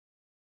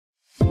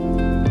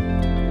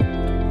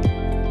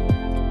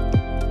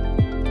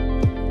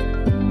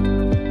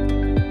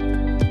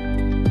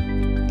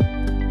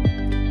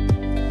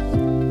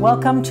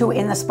Welcome to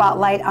In the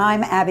Spotlight.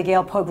 I'm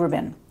Abigail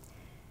Pogrebin.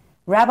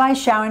 Rabbi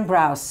Sharon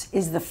Brous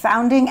is the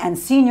founding and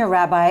senior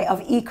rabbi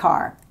of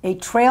IKAR, a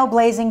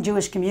trailblazing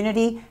Jewish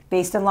community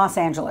based in Los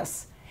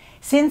Angeles.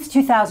 Since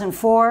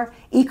 2004,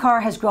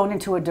 IKAR has grown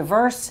into a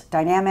diverse,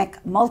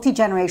 dynamic,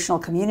 multi-generational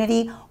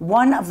community,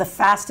 one of the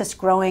fastest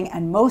growing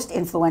and most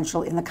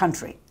influential in the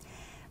country.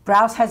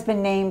 Brous has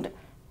been named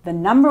the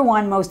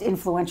 #1 most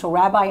influential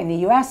rabbi in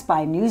the U.S.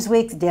 by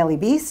Newsweek's Daily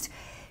Beast.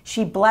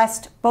 She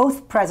blessed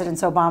both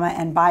Presidents Obama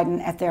and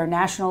Biden at their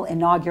national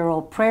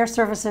inaugural prayer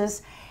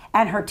services,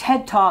 and her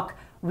TED Talk,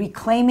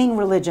 Reclaiming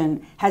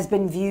Religion, has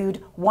been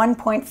viewed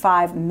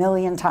 1.5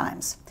 million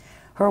times.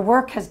 Her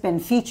work has been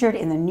featured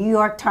in the New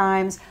York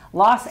Times,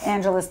 Los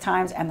Angeles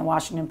Times, and the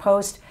Washington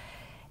Post.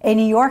 A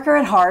New Yorker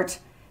at heart,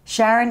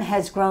 Sharon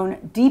has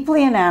grown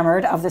deeply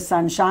enamored of the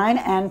sunshine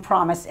and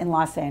promise in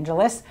Los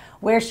Angeles,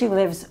 where she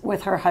lives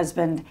with her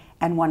husband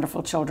and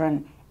wonderful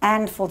children.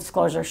 And full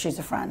disclosure, she's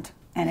a friend.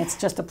 And it's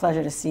just a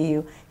pleasure to see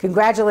you.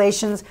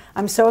 Congratulations.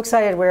 I'm so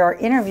excited. We are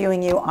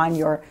interviewing you on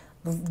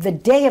the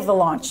day of the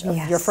launch of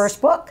your first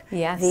book,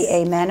 The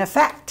Amen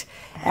Effect.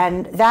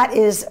 And that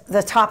is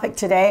the topic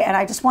today. And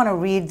I just want to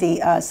read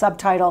the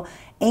subtitle,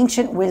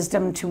 Ancient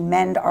Wisdom to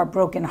Mend Our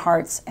Broken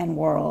Hearts and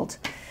World.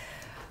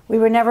 We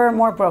were never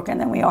more broken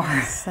than we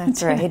are. That's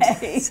today.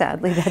 right.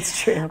 Sadly,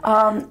 that's true.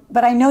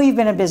 But I know you've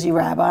been a busy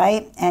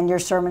rabbi, and your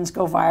sermons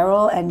go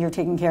viral, and you're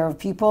taking care of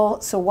people.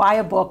 So why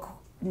a book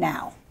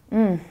now?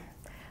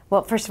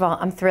 Well, first of all,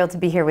 I'm thrilled to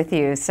be here with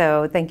you.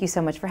 So thank you so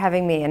much for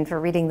having me and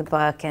for reading the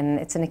book. And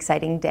it's an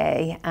exciting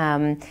day.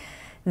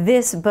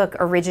 This book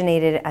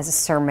originated as a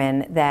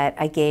sermon that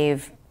I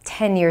gave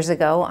 10 years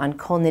ago on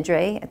Kol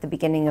Nidre at the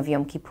beginning of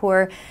Yom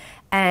Kippur.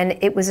 And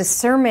it was a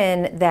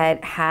sermon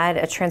that had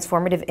a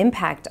transformative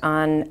impact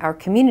on our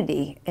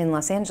community in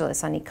Los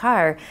Angeles, on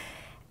IKAR.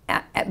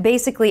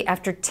 Basically,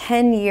 after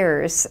 10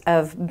 years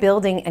of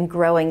building and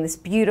growing this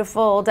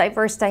beautiful,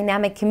 diverse,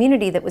 dynamic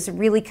community that was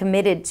really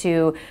committed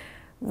to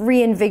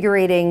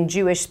reinvigorating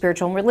Jewish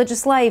spiritual and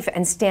religious life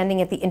and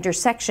standing at the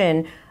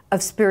intersection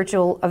of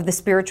the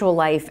spiritual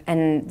life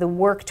and the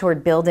work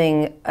toward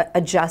building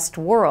a just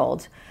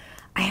world,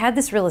 I had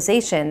this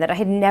realization that I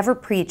had never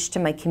preached to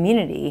my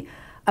community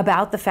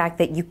about the fact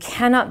that you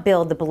cannot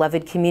build the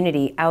beloved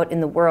community out in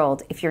the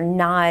world if you're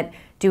not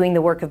doing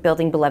the work of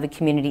building beloved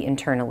community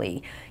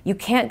internally. You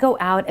can't go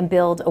out and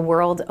build a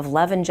world of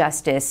love and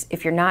justice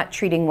if you're not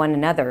treating one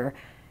another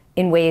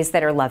in ways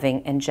that are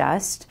loving and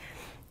just.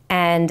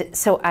 And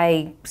so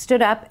I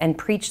stood up and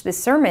preached this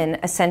sermon,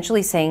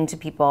 essentially saying to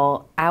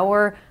people,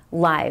 our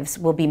lives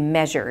will be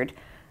measured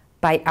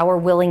by our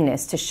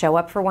willingness to show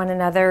up for one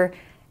another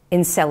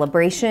in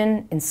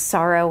celebration, in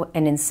sorrow,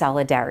 and in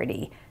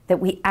solidarity. That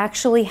we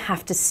actually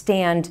have to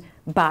stand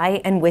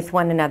by and with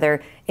one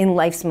another in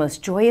life's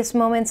most joyous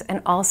moments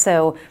and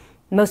also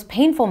most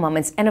painful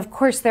moments. And of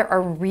course, there are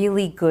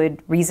really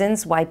good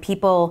reasons why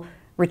people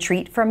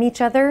retreat from each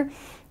other.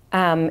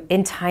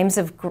 In times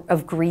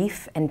of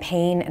grief and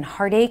pain and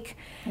heartache.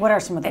 What are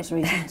some of those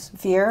reasons?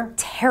 Fear?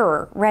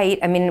 Terror, right?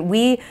 I mean,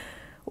 when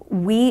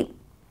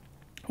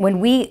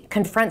we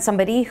confront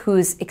somebody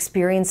who's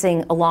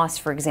experiencing a loss,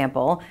 for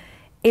example,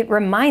 it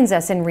reminds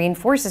us and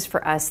reinforces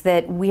for us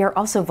that we are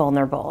also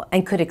vulnerable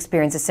and could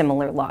experience a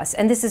similar loss.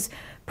 And this is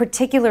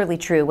particularly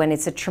true when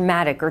it's a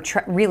traumatic or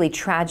really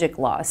tragic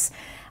loss.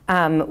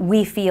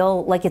 We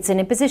feel like it's an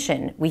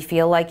imposition. We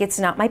feel like it's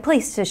not my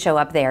place to show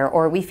up there,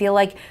 or we feel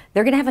like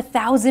they're going to have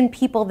 1,000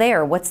 people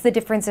there. What's the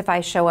difference if I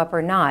show up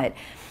or not?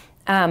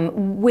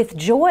 With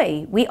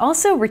joy, we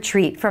also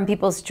retreat from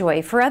people's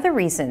joy for other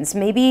reasons.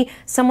 Maybe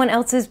someone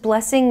else's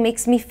blessing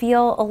makes me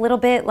feel a little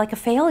bit like a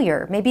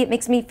failure. Maybe it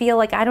makes me feel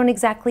like I don't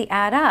exactly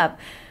add up.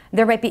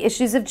 There might be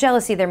issues of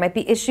jealousy. There might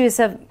be issues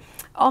of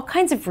all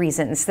kinds of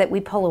reasons that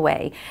we pull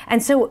away.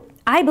 And so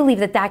I believe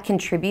that that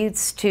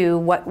contributes to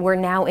what we're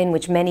now in,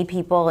 which many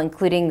people,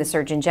 including the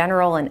Surgeon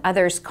General and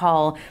others,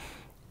 call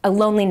a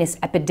loneliness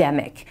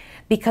epidemic,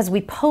 because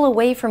we pull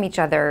away from each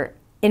other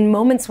in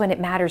moments when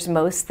it matters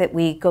most that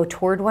we go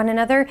toward one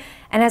another.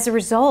 And as a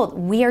result,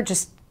 we are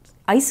just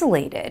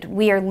isolated.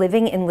 We are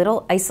living in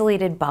little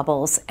isolated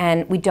bubbles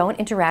and we don't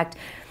interact.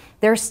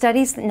 There are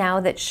studies now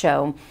that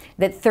show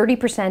that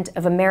 30%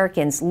 of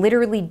Americans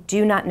literally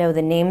do not know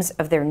the names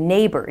of their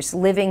neighbors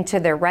living to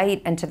their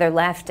right and to their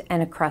left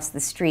and across the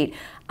street.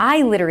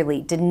 I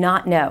literally did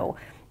not know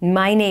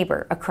my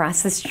neighbor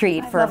across the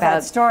street for about... I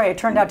love that story. It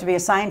turned out to be a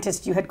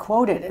scientist you had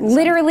quoted.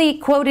 Literally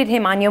quoted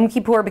him on Yom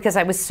Kippur because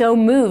I was so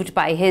moved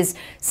by his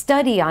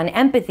study on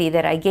empathy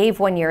that I gave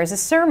one year as a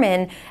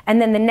sermon.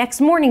 And then the next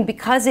morning,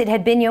 because it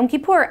had been Yom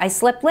Kippur, I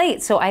slept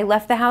late. So I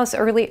left the house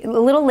early, a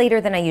little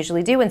later than I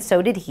usually do, and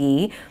so did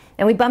he.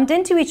 And we bumped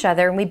into each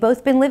other, and we'd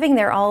both been living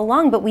there all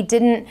along, but we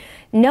didn't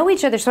know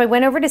each other. So I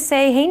went over to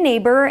say, hey,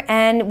 neighbor,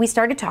 and we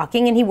started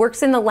talking, and he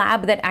works in the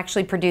lab that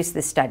actually produced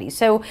this study.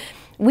 So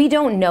we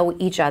don't know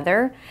each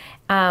other.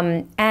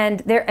 And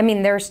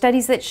there are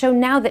studies that show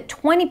now that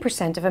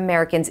 20% of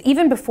Americans,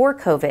 even before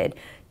COVID,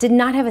 did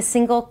not have a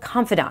single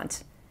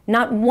confidant,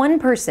 not one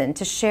person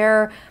to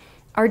share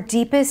our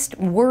deepest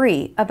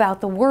worry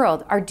about the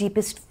world, our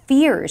deepest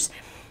fears.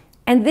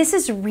 And this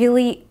is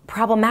really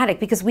problematic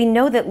because we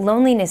know that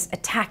loneliness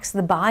attacks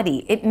the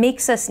body. It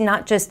makes us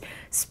not just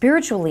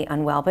spiritually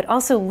unwell, but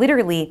also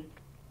literally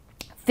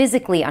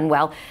physically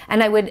unwell.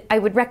 And I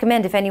would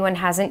recommend, if anyone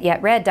hasn't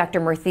yet read Dr.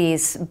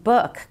 Murthy's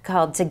book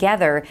called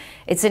Together,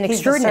 it's an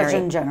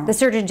extraordinary, the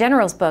Surgeon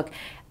General's book.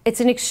 It's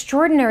an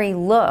extraordinary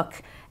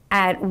look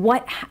at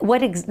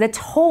the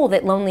toll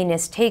that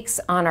loneliness takes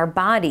on our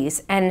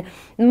bodies. And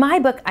my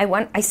book,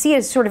 I see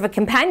as sort of a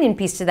companion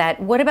piece to that.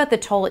 What about the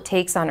toll it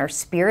takes on our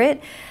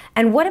spirit?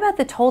 And what about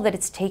the toll that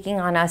it's taking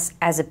on us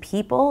as a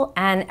people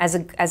and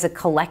as a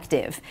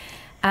collective?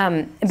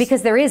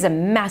 Because there is a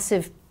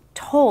massive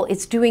toll.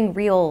 It's doing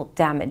real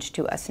damage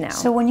to us now.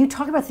 So when you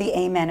talk about the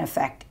amen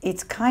effect,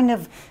 it's kind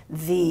of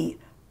the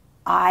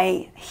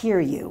I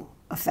hear you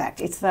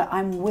effect. It's the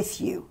I'm with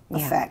you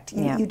effect.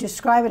 You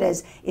describe it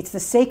as it's the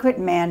sacred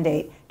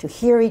mandate to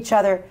hear each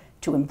other,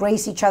 to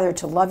embrace each other,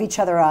 to love each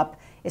other up,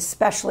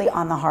 especially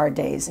on the hard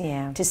days.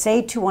 To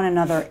say to one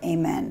another,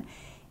 amen.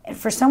 And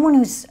for someone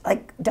who's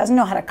doesn't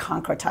know how to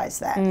concretize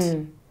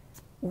that,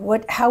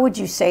 how would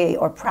you say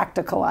or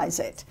practicalize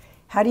it?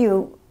 How do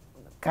you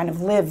kind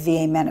of live the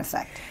amen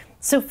effect?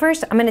 So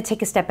first, I'm going to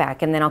take a step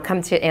back, and then I'll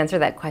come to answer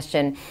that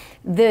question.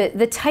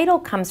 The title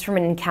comes from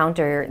an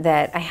encounter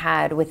that I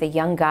had with a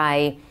young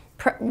guy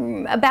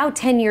about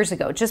 10 years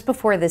ago, just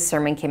before this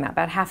sermon came out,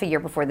 about half a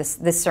year before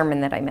this sermon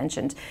that I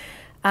mentioned.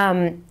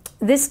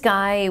 This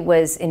guy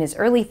was in his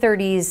early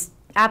 30s,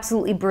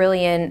 absolutely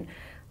brilliant,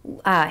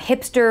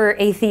 hipster,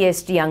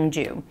 atheist young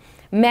Jew.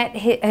 Met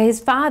his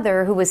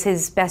father, who was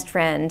his best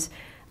friend,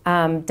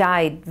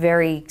 died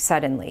very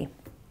suddenly.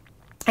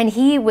 And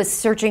he was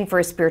searching for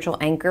a spiritual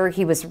anchor.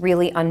 He was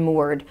really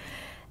unmoored.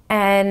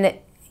 And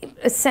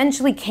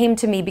essentially came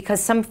to me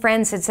because some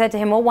friends had said to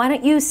him, well, why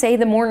don't you say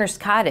the mourner's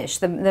Kaddish,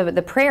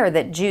 the prayer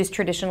that Jews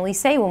traditionally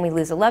say when we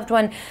lose a loved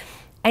one.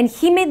 And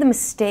he made the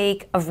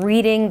mistake of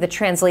reading the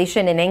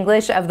translation in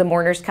English of the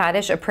mourner's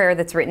Kaddish, a prayer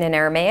that's written in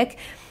Aramaic.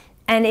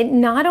 And it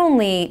not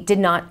only did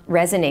not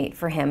resonate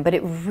for him, but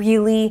it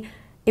really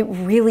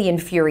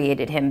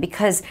infuriated him,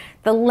 because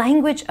the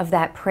language of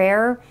that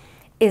prayer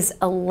is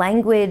a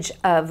language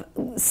of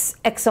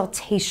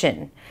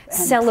exaltation, and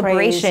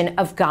celebration praise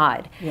of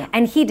God.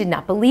 And he did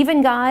not believe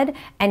in God,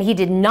 and he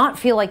did not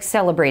feel like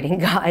celebrating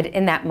God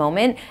in that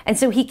moment. And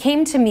so he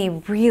came to me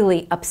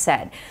really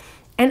upset.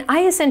 And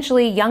I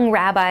essentially, young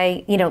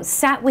rabbi,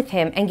 sat with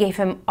him and gave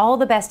him all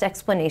the best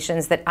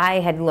explanations that I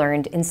had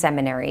learned in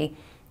seminary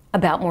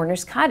about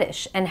mourner's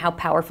Kaddish and how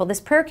powerful this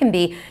prayer can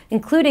be,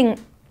 including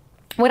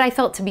what I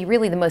felt to be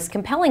really the most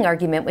compelling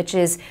argument, which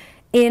is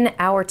in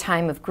our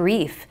time of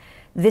grief,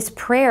 this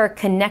prayer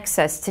connects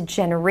us to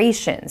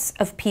generations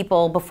of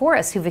people before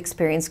us who've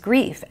experienced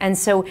grief. And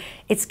so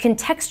it's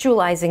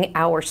contextualizing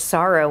our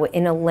sorrow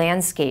in a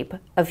landscape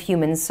of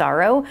human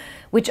sorrow,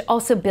 which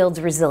also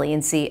builds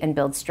resiliency and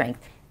builds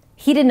strength.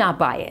 He did not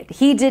buy it.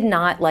 He did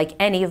not like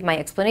any of my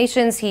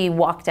explanations. He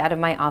walked out of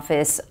my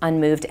office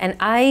unmoved. And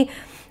I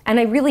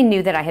really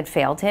knew that I had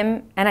failed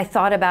him. And I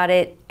thought about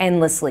it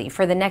endlessly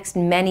for the next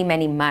many,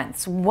 many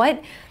months.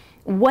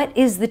 What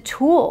is the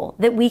tool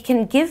that we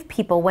can give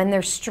people when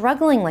they're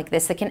struggling like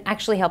this that can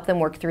actually help them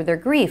work through their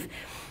grief?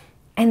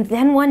 And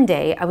then one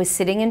day I was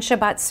sitting in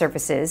Shabbat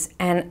services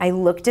and I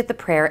looked at the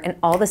prayer, and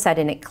all of a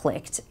sudden it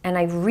clicked. And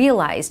I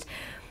realized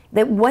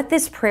that what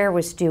this prayer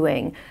was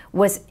doing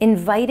was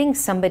inviting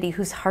somebody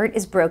whose heart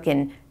is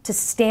broken to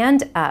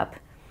stand up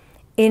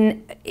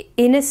in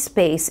a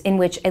space in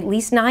which at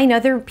least 9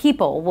 other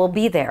people will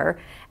be there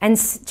and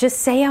just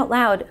say out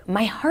loud,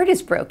 my heart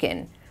is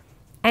broken.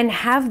 And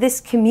have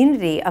this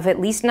community of at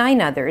least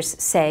 9 others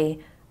say,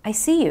 I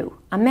see you,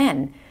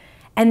 amen.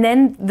 And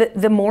then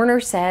the mourner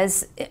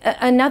says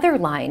another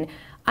line,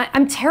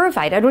 I'm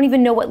terrified. I don't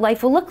even know what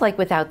life will look like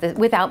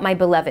without my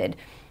beloved.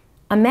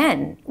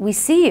 Amen, we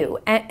see you.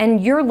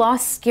 And your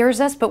loss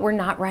scares us, but we're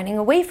not running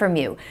away from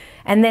you.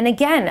 And then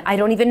again, I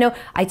don't even know,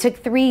 I took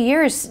 3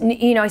 years,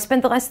 I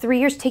spent the last 3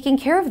 years taking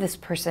care of this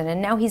person,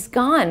 and now he's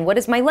gone. What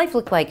does my life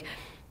look like?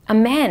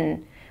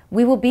 Amen.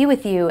 We will be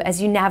with you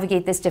as you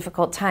navigate this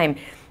difficult time.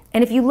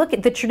 And if you look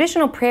at the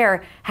traditional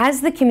prayer,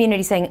 has the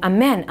community saying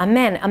amen,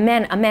 amen,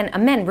 amen, amen,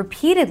 amen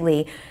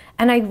repeatedly.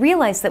 And I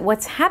realized that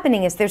what's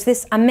happening is there's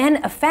this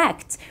amen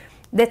effect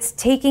that's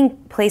taking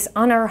place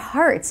on our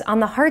hearts,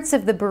 on the hearts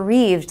of the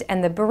bereaved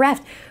and the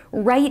bereft,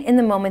 right in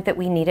the moment that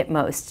we need it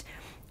most.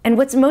 And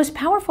what's most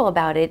powerful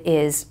about it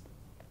is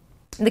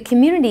the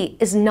community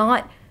is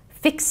not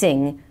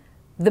fixing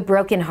the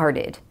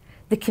brokenhearted.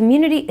 The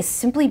community is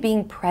simply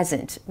being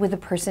present with a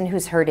person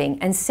who's hurting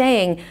and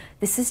saying,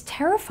 this is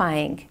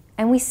terrifying,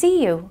 and we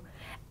see you,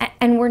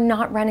 and we're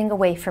not running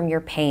away from your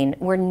pain.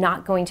 We're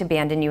not going to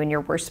abandon you in your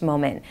worst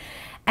moment.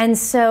 And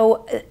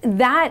so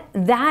that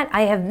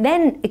I have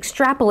then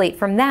extrapolate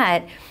from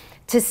that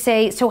to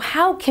say, so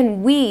how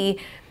can we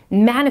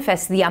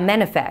manifest the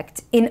amen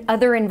effect in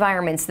other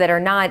environments that are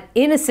not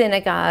in a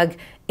synagogue,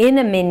 in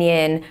a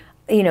minyan,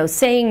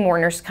 saying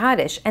mourner's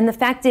Kaddish? And the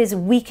fact is,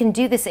 we can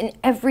do this in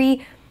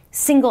every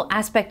single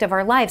aspect of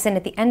our lives. And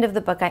at the end of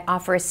the book, I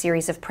offer a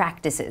series of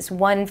practices,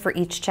 one for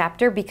each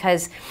chapter,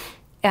 because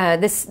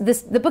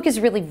the book is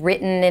really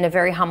written in a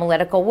very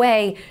homiletical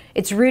way.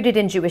 It's rooted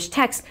in Jewish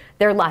texts.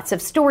 There are lots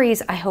of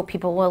stories. I hope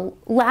people will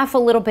laugh a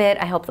little bit.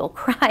 I hope they'll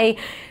cry.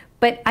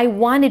 But I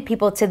wanted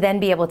people to then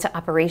be able to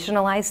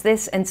operationalize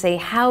this and say,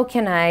 how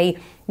can I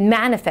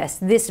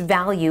manifest this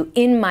value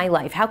in my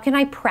life? How can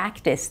I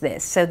practice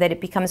this so that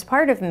it becomes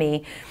part of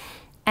me?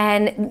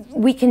 And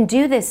we can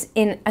do this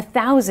in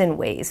 1,000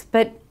 ways.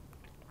 But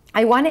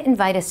I want to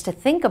invite us to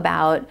think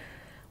about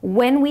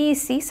when we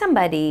see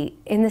somebody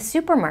in the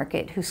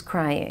supermarket who's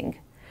crying,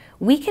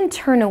 we can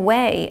turn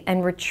away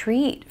and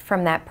retreat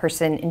from that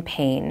person in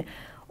pain,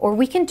 or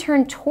we can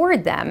turn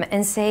toward them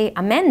and say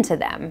amen to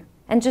them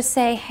and just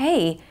say,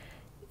 hey,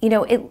 you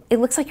know, it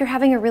looks like you're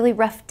having a really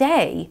rough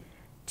day.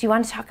 Do you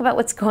want to talk about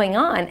what's going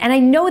on? And I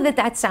know that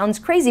that sounds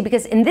crazy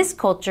because in this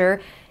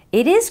culture,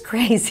 it is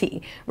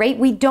crazy, right?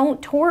 We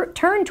don't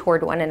turn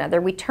toward one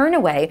another, we turn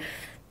away.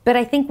 But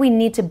I think we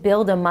need to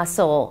build a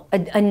muscle,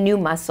 a new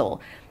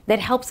muscle that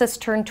helps us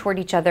turn toward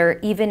each other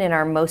even in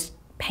our most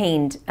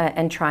pained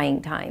and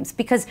trying times.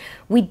 Because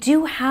we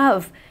do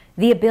have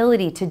the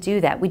ability to do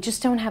that. We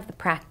just don't have the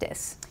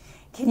practice.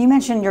 Can you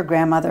mention your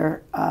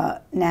grandmother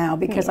now?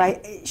 Because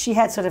she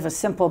had sort of a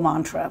simple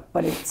mantra,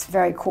 but it's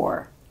very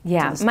core.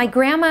 Yeah, my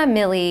grandma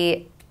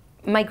Millie's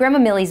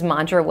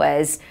mantra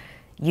was,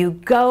 you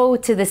go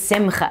to the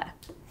simcha.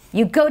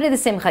 You go to the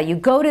simcha, you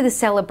go to the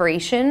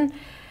celebration,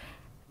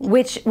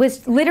 which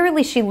was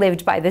literally, she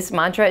lived by this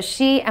mantra.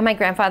 She and my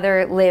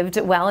grandfather lived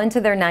well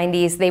into their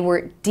 90s. They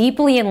were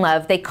deeply in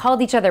love. They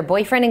called each other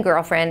boyfriend and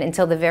girlfriend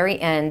until the very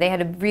end. They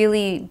had a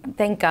really,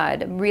 thank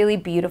God, really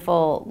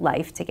beautiful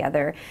life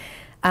together.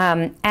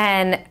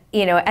 And,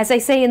 you know, as I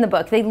say in the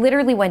book, they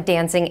literally went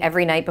dancing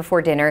every night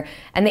before dinner,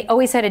 and they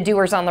always had a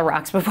Doers on the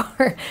Rocks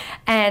before.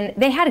 And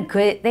they had a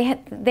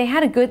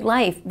good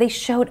life. They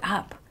showed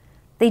up.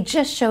 They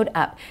just showed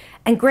up.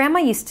 And Grandma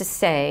used to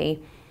say,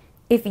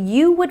 if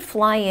you would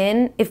fly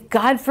in, if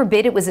God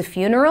forbid it was a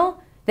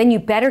funeral, then you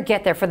better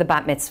get there for the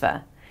bat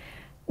mitzvah,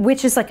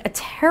 which is like a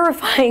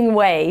terrifying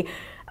way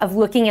of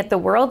looking at the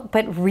world,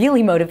 but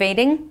really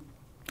motivating.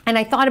 And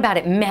I thought about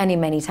it many,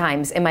 many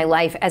times in my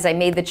life as I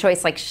made the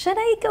choice, like, should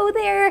I go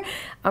there?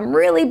 I'm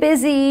really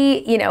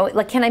busy, you know,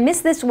 like, can I miss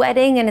this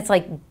wedding? And it's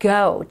like,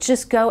 go,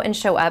 just go and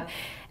show up.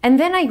 And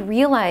then I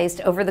realized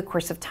over the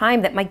course of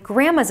time that my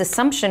grandma's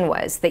assumption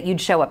was that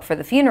you'd show up for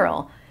the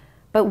funeral.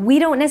 But we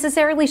don't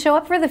necessarily show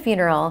up for the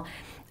funeral.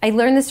 I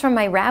learned this from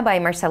my rabbi,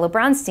 Marcelo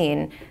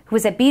Bronstein, who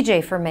was at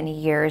BJ for many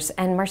years.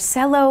 And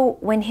Marcelo,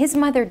 when his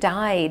mother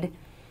died,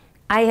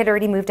 I had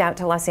already moved out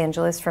to Los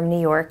Angeles from New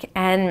York.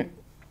 And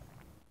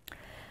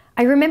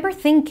I remember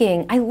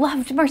thinking, I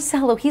love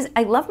Marcelo. He's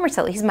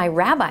my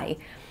rabbi.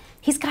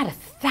 He's got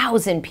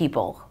 1,000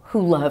 people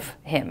who love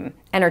him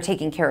and are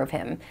taking care of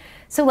him.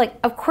 So, like,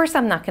 of course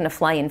I'm not going to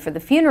fly in for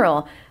the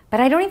funeral, but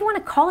I don't even want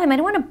to call him. I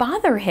don't want to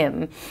bother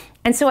him.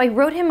 And so I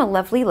wrote him a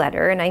lovely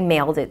letter and I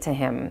mailed it to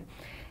him.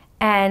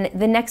 And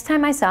the next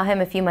time I saw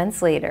him a few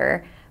months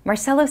later,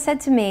 Marcelo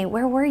said to me,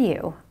 where were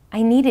you?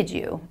 I needed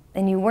you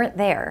and you weren't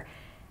there.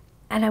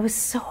 And I was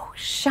so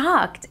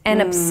shocked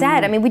and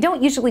upset. I mean, we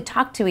don't usually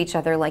talk to each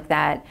other like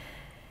that.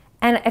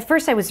 And at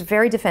first I was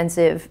very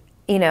defensive,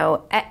 you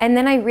know, and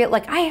then I realized,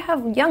 like, I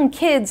have young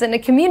kids and a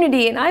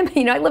community and I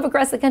live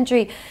across the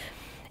country.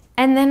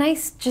 And then I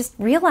just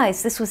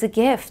realized this was a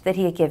gift that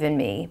he had given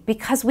me,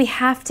 because we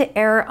have to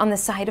err on the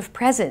side of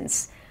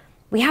presence.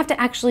 We have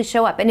to actually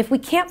show up. And if we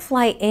can't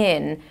fly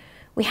in,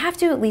 we have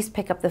to at least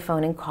pick up the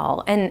phone and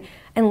call and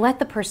let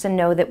the person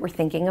know that we're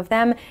thinking of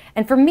them.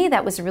 And for me,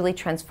 that was really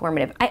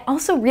transformative. I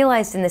also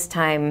realized in this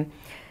time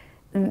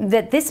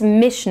that this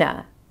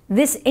Mishnah,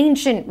 this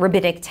ancient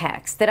rabbinic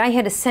text that I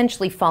had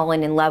essentially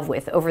fallen in love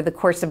with over the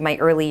course of my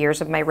early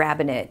years of my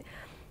rabbinate,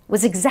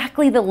 was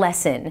exactly the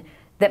lesson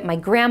that my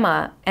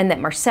grandma and that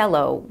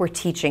Marcelo were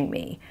teaching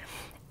me.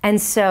 And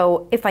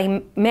so, if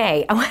I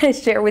may, I want to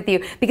share with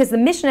you, because the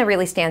Mishnah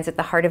really stands at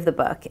the heart of the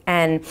book,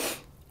 and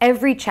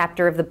every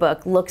chapter of the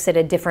book looks at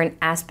a different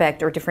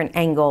aspect or different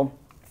angle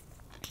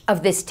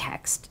of this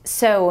text.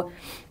 So,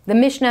 the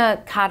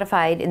Mishnah,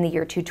 codified in the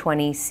year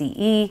 220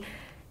 CE,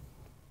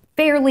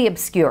 fairly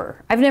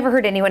obscure. I've never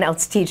heard anyone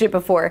else teach it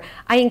before.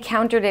 I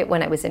encountered it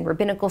when I was in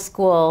rabbinical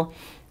school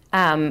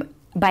by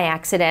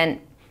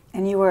accident.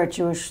 And you were at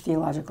Jewish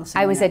Theological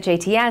Seminary. I was at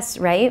JTS,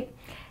 right?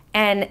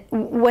 And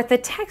what the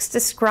text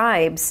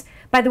describes,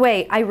 by the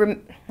way,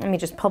 let me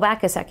just pull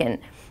back a second.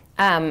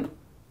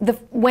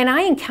 When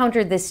I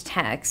encountered this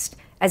text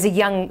as a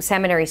young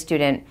seminary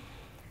student,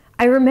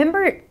 I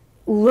remember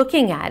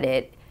looking at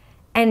it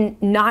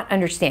and not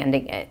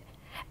understanding it.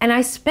 And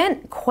I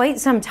spent quite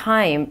some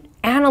time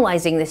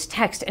analyzing this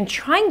text and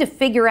trying to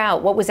figure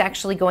out what was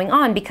actually going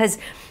on, because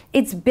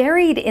it's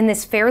buried in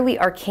this fairly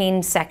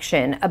arcane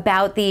section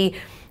about the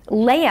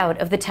layout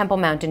of the Temple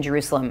Mount in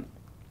Jerusalem.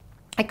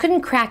 I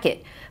couldn't crack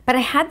it, but I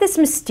had this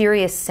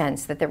mysterious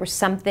sense that there was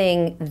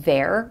something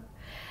there.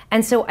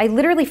 And so I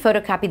literally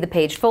photocopied the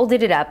page,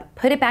 folded it up,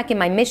 put it back in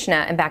my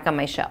Mishnah and back on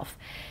my shelf.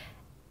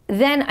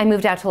 then I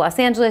moved out to Los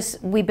Angeles.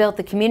 We built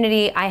the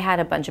community. I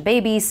had a bunch of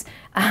babies.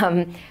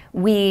 I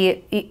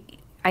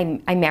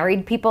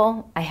married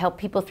people. I helped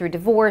people through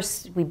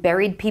divorce. We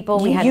buried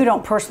people. You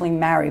don't personally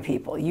marry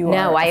people.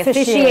 I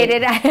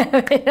officiated.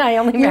 I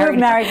only married. You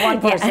married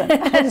one person.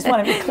 Yeah. I just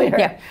want to be clear.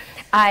 Yeah.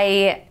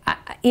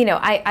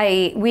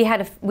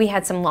 We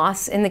had some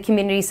loss in the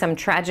community, some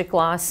tragic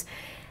loss.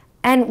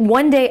 And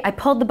one day I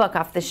pulled the book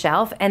off the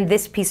shelf and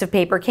this piece of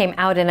paper came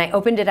out and I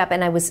opened it up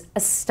and I was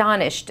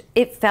astonished.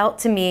 It felt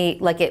to me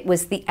like it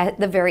was the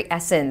very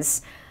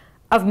essence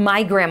of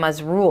my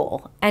grandma's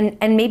rule and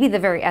maybe the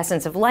very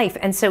essence of life.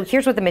 And so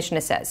here's what the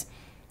Mishnah says.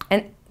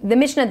 And the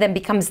Mishnah then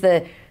becomes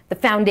the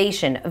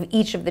foundation of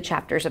each of the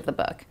chapters of the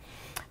book.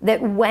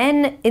 That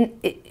when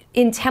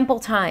in temple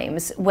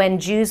times, when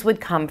Jews would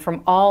come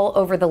from all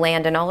over the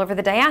land and all over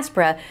the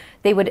diaspora,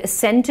 they would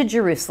ascend to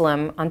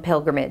Jerusalem on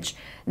pilgrimage.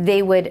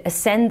 They would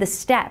ascend the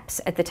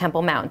steps at the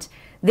Temple Mount.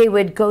 They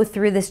would go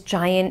through this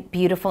giant,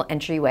 beautiful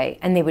entryway,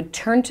 and they would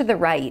turn to the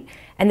right,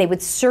 and they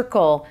would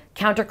circle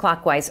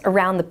counterclockwise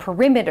around the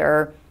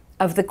perimeter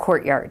of the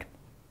courtyard.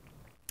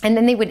 And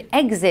then they would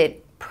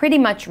exit pretty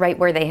much right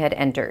where they had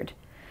entered.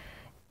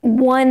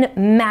 One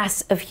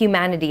mass of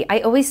humanity.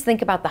 I always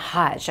think about the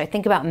Hajj. I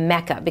think about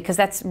Mecca because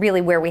that's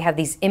really where we have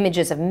these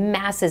images of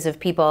masses of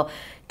people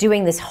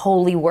doing this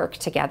holy work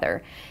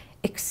together.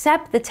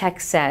 Except the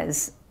text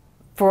says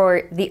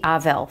for the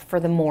Avel, for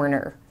the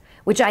mourner,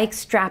 which I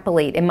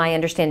extrapolate in my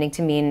understanding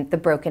to mean the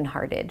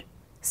brokenhearted.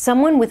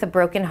 Someone with a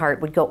broken heart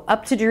would go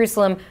up to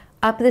Jerusalem,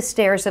 up the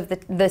stairs of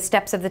the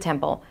steps of the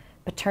temple,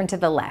 but turn to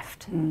the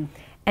left.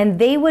 And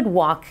they would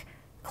walk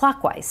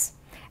clockwise.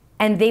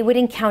 And they would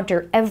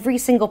encounter every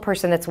single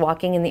person that's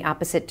walking in the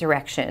opposite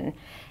direction.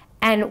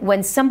 And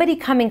when somebody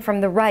coming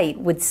from the right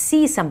would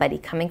see somebody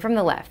coming from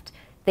the left,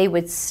 they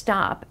would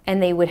stop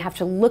and they would have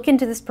to look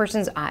into this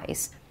person's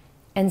eyes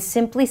and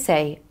simply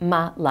say,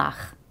 Ma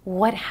lach,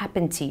 what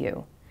happened to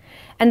you?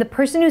 And the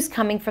person who's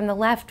coming from the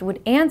left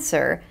would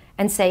answer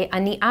and say,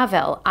 Ani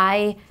Avel,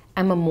 I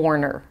am a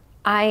mourner.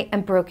 I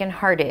am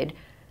brokenhearted.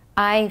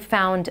 I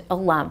found a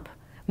lump.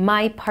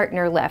 My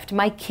partner left.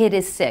 My kid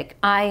is sick.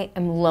 I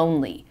am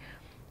lonely.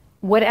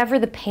 Whatever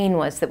the pain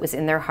was that was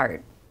in their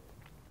heart.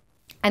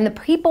 And the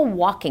people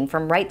walking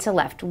from right to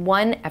left,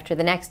 one after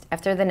the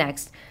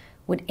next,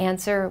 would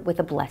answer with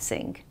a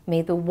blessing.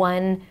 May the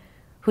one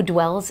who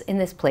dwells in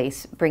this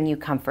place bring you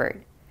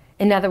comfort.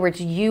 In other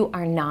words, you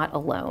are not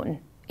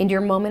alone. In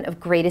your moment of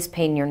greatest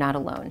pain, you're not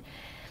alone.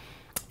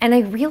 And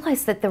I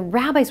realized that the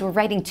rabbis were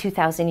writing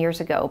 2,000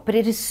 years ago, but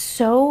it is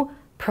so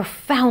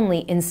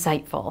profoundly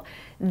insightful.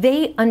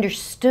 They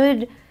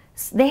understood,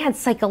 they had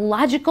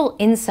psychological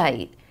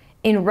insight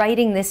in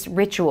writing this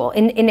ritual,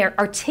 in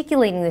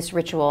articulating this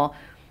ritual,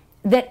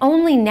 that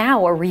only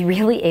now are we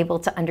really able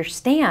to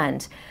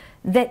understand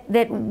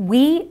that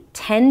we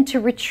tend to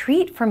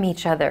retreat from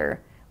each other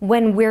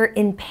when we're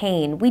in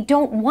pain. We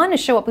don't want to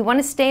show up. We want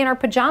to stay in our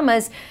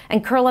pajamas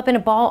and curl up in a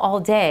ball all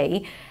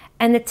day.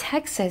 And the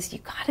text says you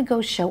got to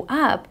go show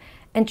up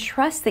and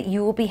trust that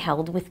you will be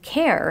held with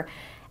care.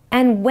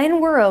 And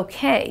when we're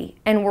okay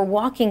and we're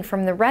walking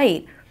from the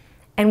right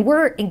and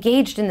we're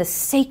engaged in the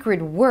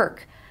sacred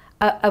work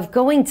of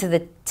going to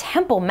the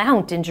Temple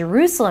Mount in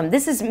Jerusalem.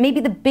 This is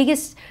maybe the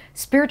biggest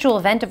spiritual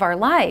event of our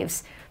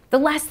lives. The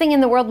last thing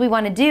in the world we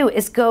want to do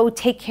is go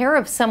take care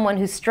of someone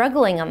who's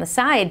struggling on the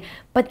side,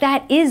 but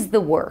that is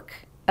the work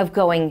of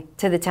going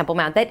to the Temple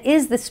Mount. That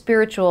is the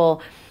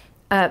spiritual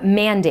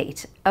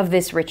mandate of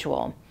this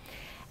ritual.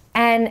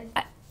 And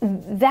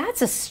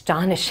that's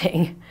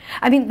astonishing.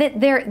 I mean,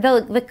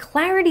 the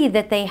clarity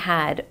that they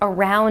had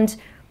around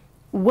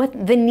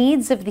what the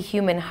needs of the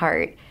human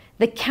heart,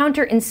 the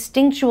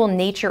counter-instinctual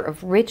nature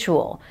of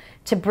ritual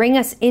to bring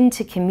us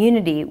into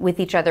community with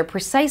each other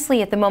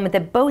precisely at the moment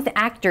that both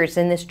actors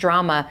in this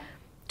drama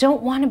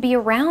don't want to be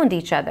around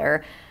each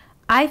other,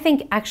 I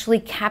think actually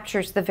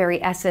captures the very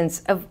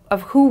essence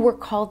of who we're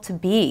called to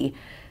be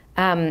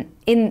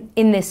in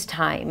this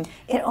time.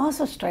 It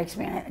also strikes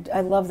me,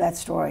 I love that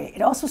story,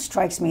 it also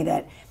strikes me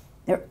that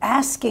they're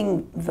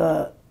asking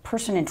the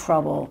person in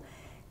trouble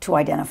to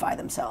identify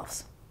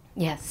themselves.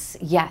 Yes,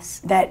 yes.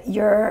 That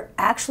you're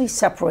actually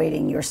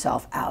separating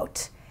yourself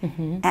out.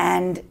 Mm-hmm.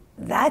 And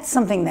that's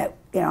something that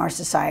in our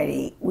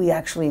society we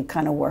actually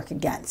kind of work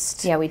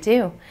against. Yeah, we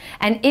do.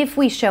 And if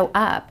we show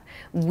up,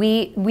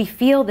 we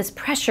feel this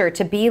pressure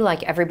to be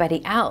like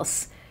everybody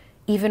else,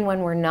 even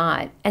when we're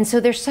not. And so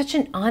there's such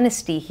an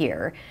honesty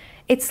here.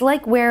 It's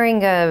like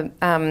wearing a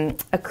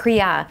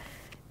kriya,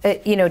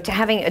 to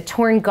having a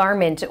torn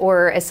garment,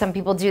 or as some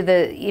people do,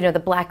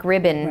 the black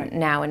ribbon right.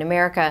 Now in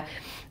America,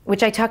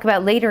 which I talk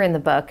about later in the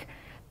book.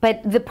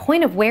 But the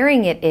point of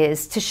wearing it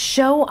is to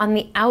show on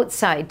the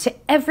outside to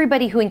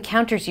everybody who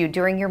encounters you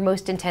during your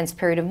most intense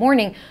period of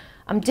mourning,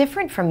 I'm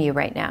different from you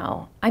right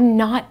now. I'm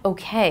not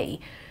okay.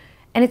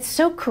 And it's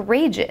so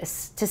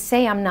courageous to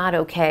say I'm not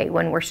okay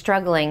when we're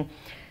struggling.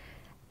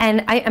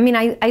 And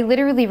I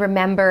literally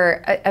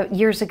remember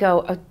years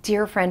ago, a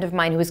dear friend of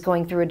mine who was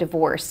going through a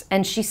divorce,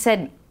 and she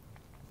said,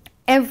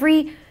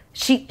 every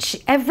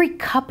every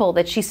couple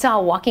that she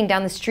saw walking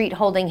down the street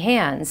holding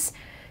hands,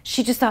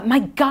 she just thought, my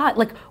God,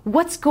 like,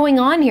 what's going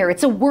on here?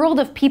 It's a world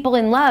of people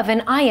in love,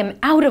 and I am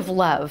out of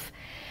love.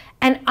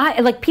 And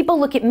people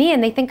look at me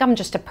and they think I'm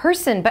just a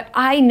person, but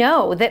I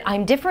know that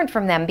I'm different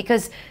from them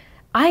because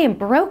I am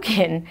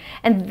broken,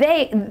 and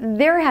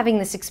they're having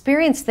this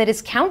experience that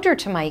is counter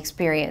to my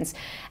experience.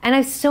 And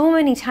I've so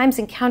many times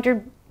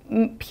encountered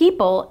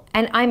people,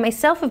 and I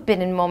myself have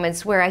been in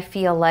moments where I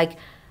feel like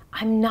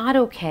I'm not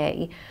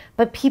okay,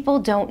 but people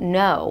don't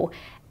know.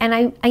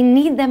 And I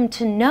need them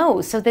to know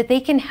so that they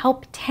can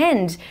help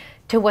tend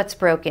to what's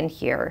broken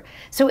here.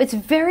 So it's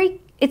very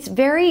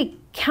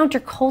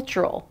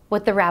countercultural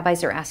what the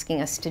rabbis are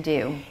asking us to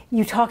do.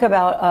 You talk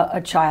about a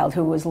child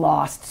who was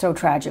lost so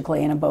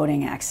tragically in a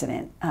boating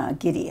accident.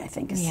 Giddy, I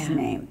think is his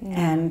name.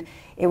 Yeah. And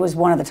it was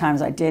one of the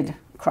times I did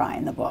cry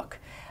in the book.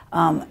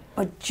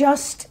 But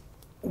just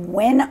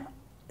when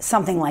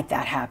something like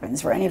that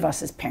happens, for any of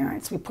us as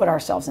parents, we put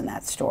ourselves in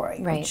that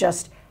story. Right.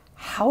 Just,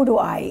 how do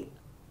I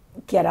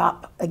get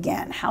up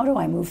again? How do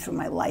I move through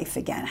my life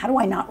again? How do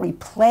I not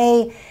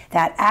replay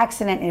that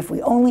accident? And if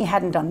we only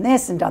hadn't done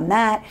this and done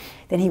that,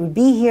 then he would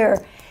be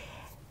here.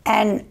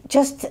 And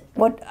just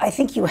what I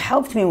think you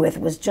helped me with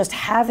was just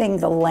having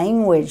the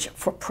language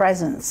for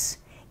presence.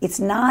 It's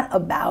not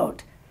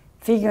about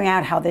figuring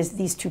out how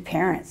these two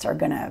parents are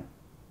going to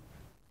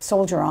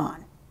soldier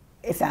on,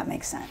 if that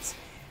makes sense.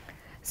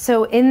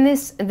 So in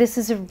this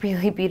is a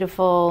really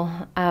beautiful,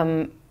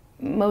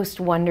 most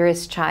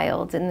wondrous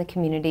child in the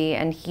community,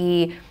 and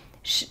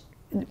his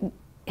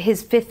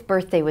 5th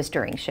birthday was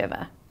during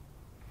Shiva,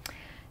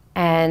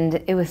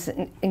 and it was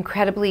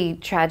incredibly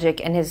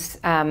tragic. And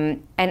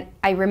and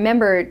I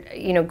remember,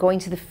 going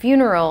to the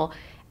funeral,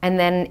 and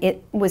then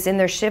it was in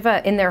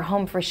their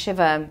home for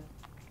Shiva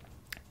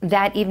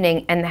that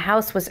evening, and the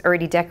house was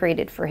already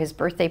decorated for his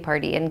birthday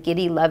party, and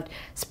Giddy loved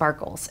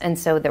sparkles, and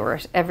so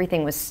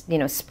everything was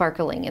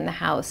sparkling in the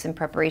house in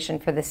preparation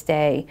for this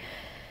day.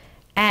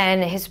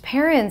 And his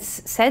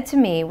parents said to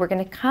me, we're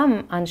going to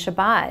come on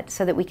Shabbat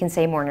so that we can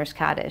say Mourner's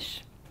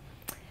Kaddish.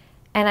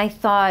 And I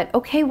thought,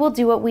 okay, we'll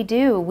do what we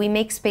do. We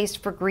make space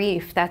for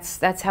grief.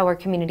 That's how our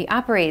community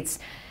operates.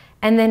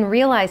 And then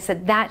realized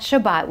that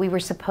Shabbat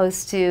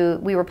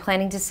we were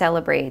planning to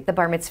celebrate the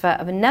bar mitzvah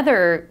of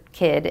another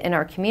kid in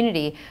our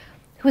community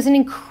who was an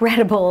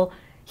incredible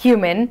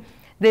human,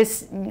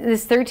 this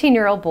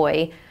 13-year-old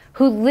boy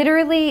who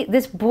literally,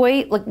 this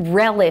boy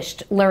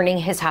relished learning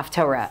his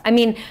Haftorah. I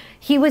mean,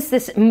 he was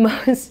this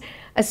most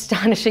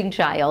astonishing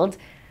child.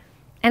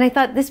 And I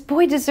thought, this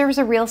boy deserves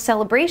a real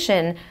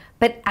celebration.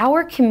 But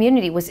our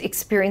community was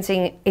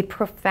experiencing a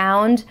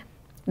profound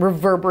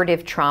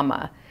reverberative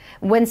trauma.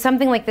 When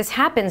something like this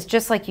happens,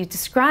 just like you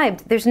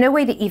described, there's no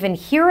way to even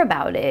hear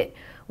about it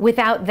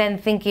without then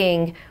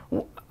thinking,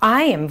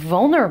 I am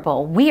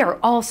vulnerable. We are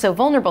all so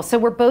vulnerable. So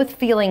we're both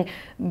feeling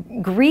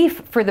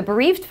grief for the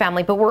bereaved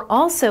family, but we're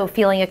also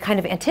feeling a kind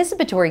of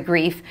anticipatory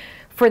grief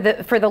for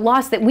the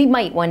loss that we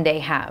might one day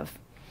have.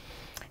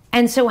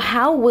 And so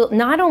how will,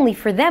 not only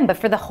for them, but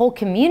for the whole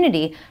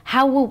community,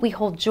 how will we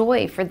hold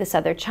joy for this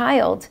other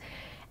child?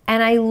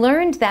 And I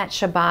learned that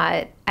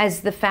Shabbat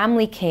as the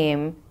family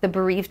came, the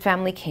bereaved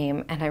family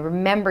came, and I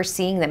remember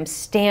seeing them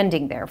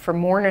standing there for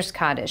Mourner's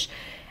Kaddish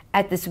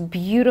at this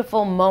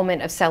beautiful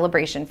moment of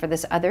celebration for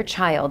this other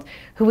child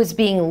who was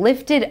being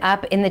lifted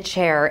up in the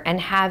chair and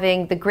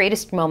having the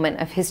greatest moment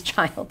of his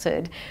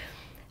childhood.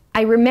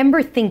 I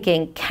remember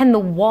thinking, can the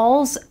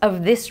walls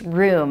of this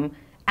room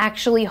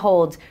actually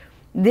hold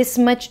this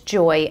much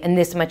joy and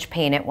this much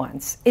pain at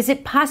once? Is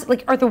it possible?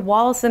 Are the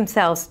walls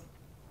themselves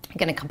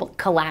going to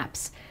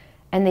collapse?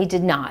 And they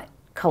did not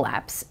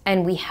collapse.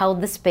 And we held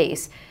the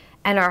space,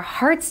 and our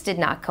hearts did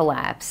not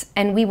collapse.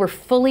 And we were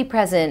fully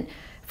present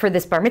for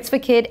this bar mitzvah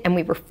kid, and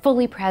we were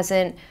fully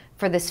present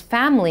for this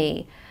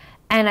family.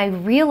 And I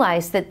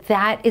realized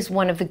that is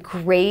one of the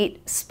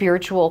great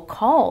spiritual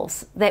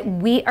calls, that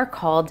we are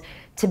called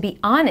to be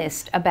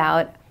honest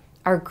about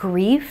our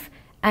grief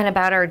and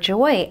about our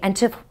joy,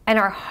 and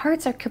our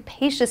hearts are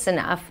capacious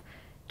enough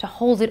to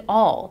hold it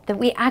all, that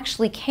we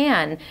actually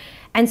can.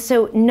 And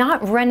so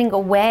not running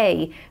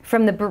away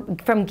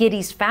from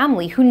Giddy's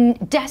family, who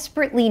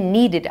desperately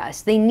needed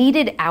us. They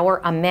needed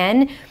our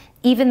amen,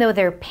 even though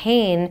their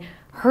pain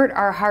hurt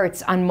our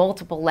hearts on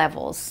multiple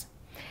levels.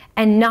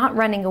 And not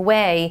running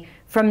away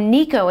from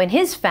Nico and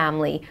his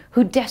family,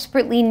 who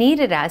desperately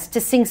needed us to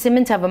sing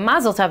Siman Tov and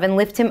Mazel Tov and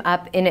lift him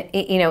up in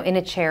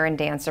a chair and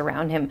dance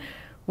around him.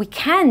 We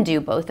can do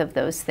both of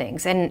those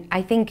things. And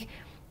I think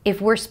if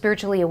we're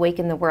spiritually awake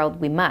in the world,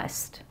 we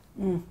must.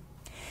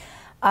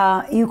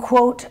 You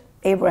quote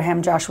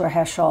Abraham Joshua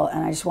Heschel,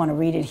 and I just want to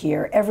read it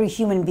here. Every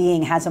human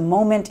being has a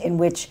moment in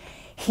which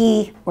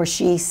he or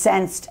she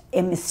sensed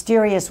a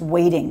mysterious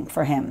waiting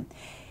for him.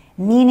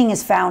 Meaning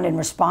is found in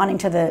responding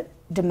to the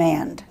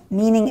demand.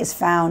 Meaning is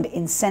found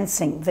in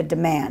sensing the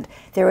demand.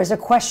 There is a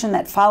question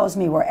that follows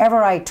me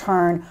wherever I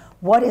turn.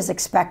 What is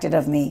expected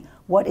of me?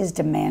 What is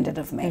demanded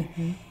of me?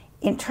 Mm-hmm.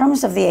 In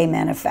terms of the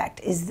Amen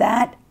effect,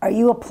 are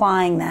you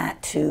applying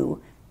that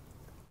to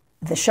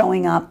the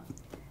showing up,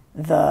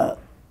 the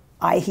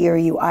I hear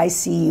you, I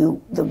see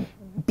you, the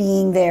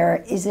being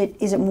there? Is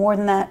it more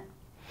than that?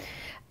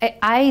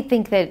 I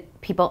think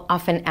that people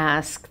often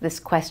ask this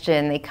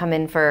question. They come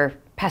in for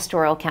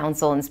pastoral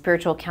counsel and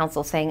spiritual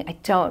counsel saying, I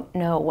don't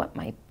know what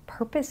my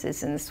purpose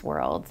is in this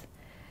world.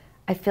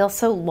 I feel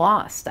so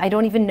lost. I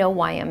don't even know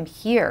why I'm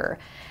here.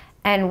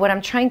 And what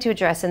I'm trying to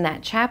address in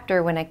that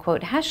chapter, when I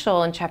quote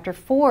Heschel in chapter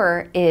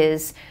 4,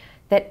 is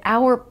that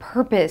our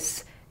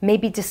purpose may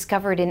be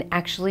discovered in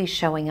actually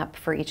showing up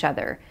for each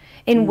other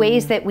in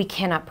ways that we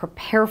cannot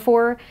prepare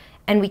for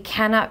and we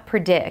cannot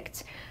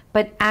predict,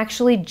 but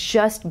actually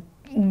just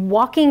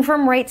walking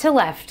from right to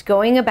left,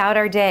 going about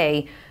our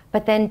day,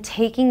 but then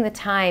taking the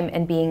time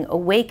and being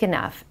awake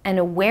enough and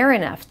aware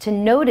enough to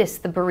notice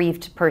the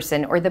bereaved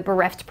person or the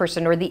bereft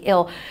person or the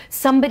ill,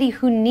 somebody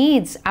who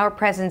needs our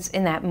presence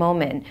in that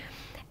moment.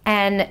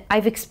 And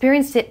I've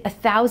experienced it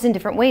 1,000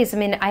 different ways. I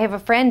mean, I have a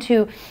friend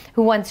who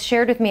once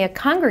shared with me, a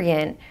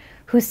congregant,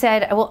 who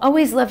said, I will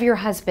always love your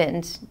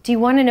husband. Do you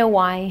want to know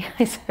why?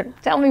 I said,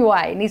 tell me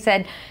why. And he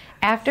said,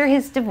 after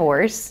his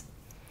divorce,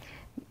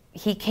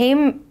 he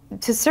came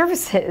to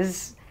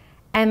services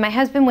and my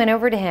husband went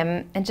over to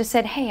him and just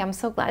said, hey, I'm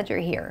so glad you're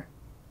here.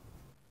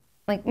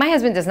 Like, my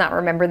husband does not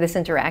remember this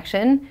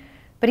interaction,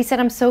 but he said,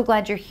 I'm so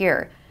glad you're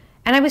here.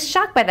 And I was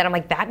shocked by that. I'm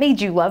like, that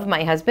made you love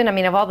my husband? I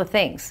mean, of all the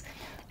things.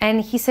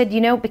 And he said,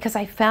 you know, because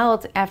I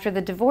felt after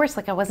the divorce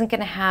like I wasn't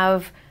going to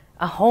have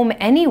a home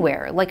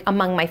anywhere, like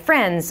among my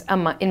friends,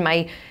 in my,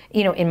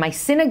 in my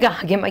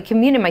synagogue, in my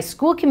community, in my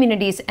school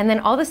communities. And then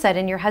all of a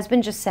sudden your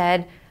husband just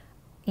said,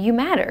 you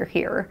matter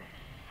here.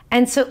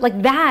 And so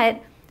like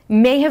that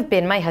may have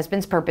been my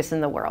husband's purpose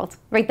in the world,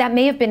 right? That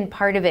may have been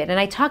part of it. And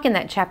I talk in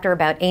that chapter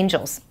about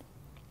angels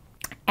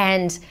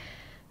and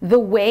the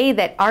way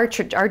that our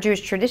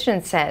Jewish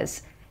tradition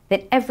says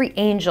that every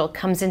angel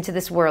comes into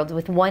this world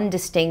with one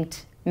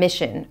distinct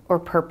mission or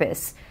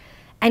purpose.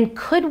 And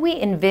could we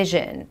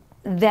envision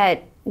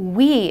that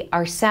we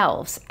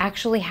ourselves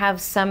actually have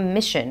some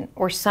mission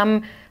or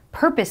some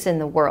purpose in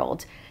the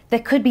world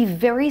that could be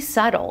very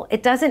subtle?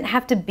 It doesn't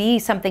have to be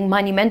something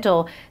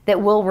monumental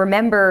that we'll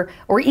remember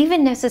or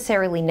even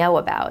necessarily know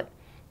about,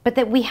 but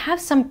that we have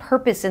some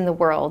purpose in the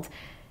world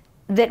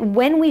that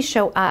when we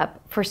show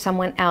up for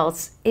someone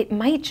else, it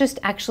might just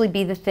actually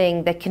be the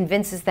thing that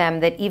convinces them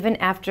that even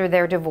after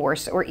their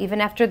divorce or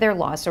even after their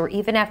loss or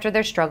even after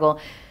their struggle,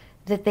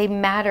 that they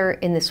matter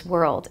in this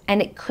world.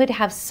 And it could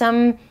have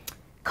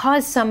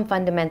cause some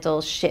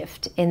fundamental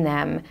shift in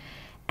them.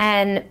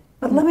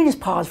 But let me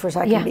just pause for a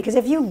second, because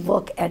if you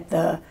look at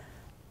the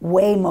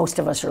way most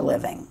of us are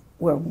living,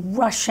 we're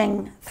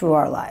rushing through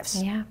our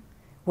lives. Yeah.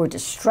 We're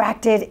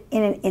distracted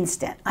in an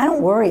instant. I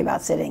don't worry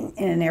about sitting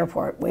in an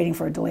airport waiting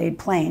for a delayed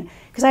plane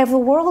because I have the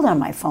world on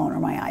my phone or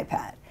my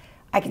iPad.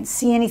 I can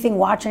see anything,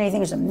 watch anything.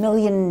 There's a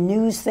million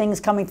news things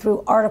coming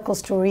through,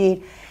 articles to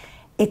read.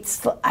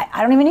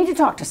 I don't even need to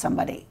talk to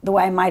somebody the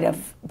way I might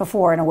have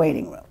before in a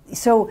waiting room.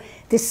 So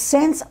this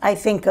sense, I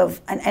think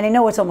of, and I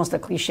know it's almost a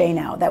cliche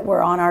now, that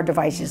we're on our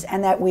devices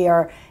and that we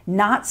are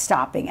not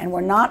stopping and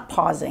we're not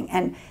pausing.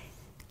 And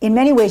in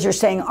many ways, you're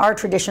saying our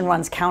tradition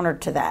runs counter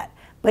to that.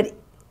 But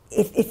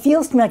it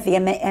feels to me like the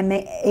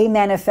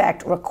amen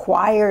effect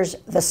requires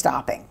the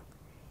stopping.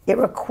 It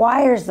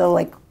requires the,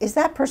 like, is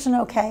that person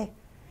okay?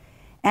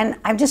 And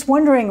I'm just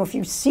wondering if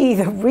you see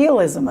the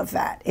realism of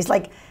that. It's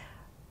like,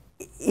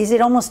 is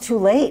it almost too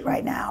late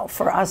right now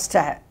for us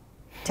to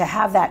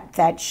have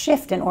that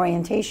shift in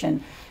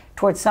orientation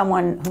towards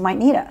someone who might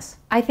need us?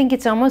 I think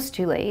it's almost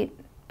too late,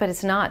 but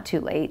it's not too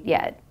late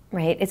yet,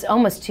 right? It's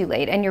almost too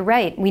late. And you're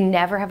right, we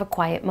never have a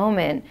quiet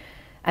moment.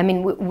 I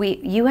mean,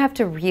 you have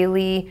to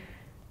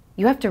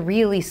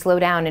really slow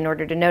down in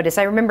order to notice.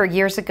 I remember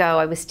years ago,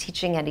 I was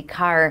teaching at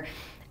IKAR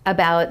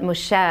about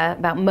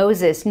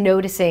Moses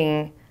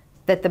noticing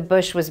that the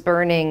bush was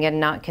burning and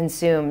not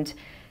consumed.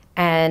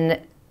 And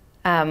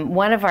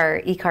one of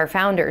our IKAR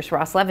founders,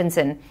 Ross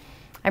Levinson,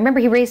 I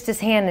remember he raised his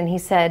hand and he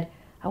said,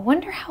 I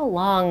wonder how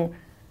long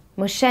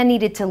Moshe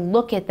needed to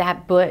look at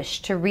that bush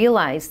to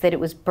realize that it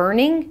was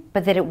burning,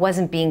 but that it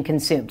wasn't being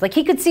consumed. Like,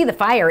 he could see the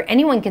fire,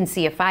 anyone can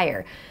see a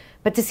fire,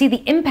 but to see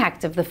the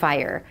impact of the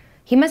fire,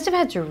 he must have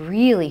had to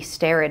really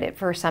stare at it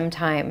for some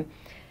time.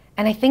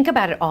 And I think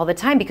about it all the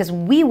time because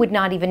we would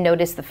not even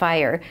notice the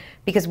fire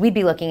because we'd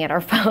be looking at our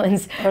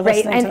phones. Or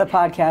listening to the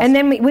podcast. And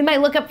then we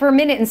might look up for a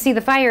minute and see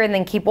the fire and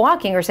then keep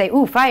walking or say,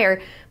 ooh,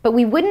 fire. But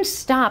we wouldn't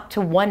stop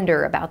to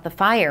wonder about the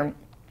fire.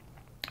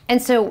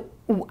 And so,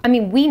 I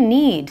mean,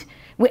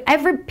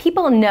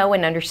 people know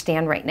and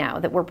understand right now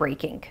that we're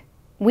breaking.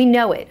 We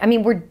know it. I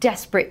mean, we're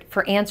desperate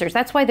for answers.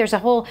 That's why there's a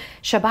whole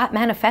Shabbat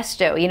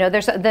manifesto. You know,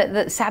 there's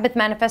the Sabbath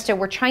manifesto.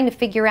 We're trying to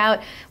figure out,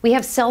 we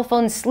have cell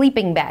phone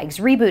sleeping bags.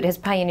 Reboot has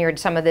pioneered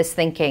some of this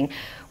thinking.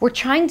 We're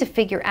trying to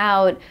figure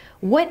out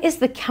what is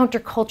the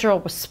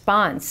countercultural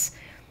response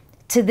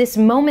to this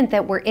moment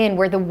that we're in,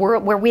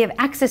 where we have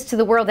access to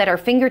the world at our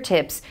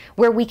fingertips,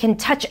 where we can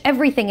touch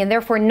everything and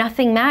therefore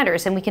nothing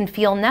matters and we can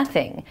feel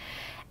nothing.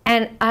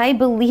 And I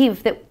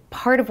believe that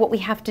part of what we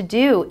have to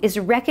do is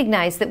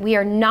recognize that we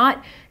are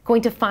not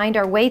going to find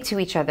our way to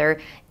each other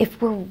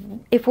if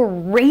we're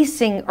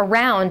racing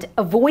around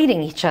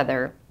avoiding each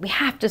other. We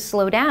have to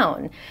slow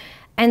down.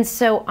 And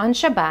so on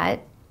Shabbat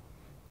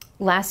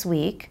last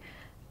week,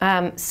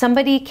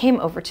 somebody came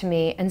over to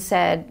me and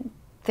said,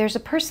 there's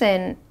a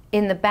person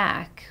in the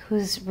back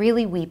who's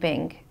really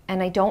weeping,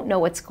 and I don't know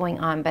what's going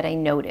on, but I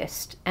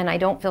noticed, and I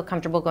don't feel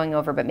comfortable going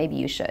over, but maybe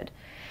you should.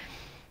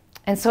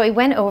 And so I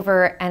went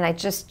over and I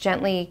just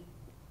gently,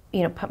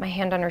 put my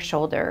hand on her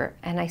shoulder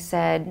and I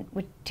said,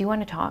 do you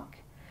want to talk?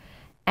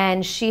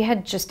 And she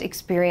had just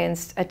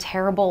experienced a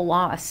terrible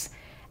loss,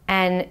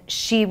 and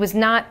she was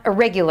not a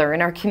regular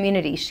in our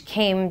community. She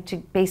came to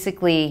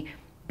basically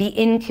be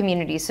in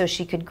community so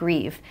she could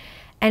grieve.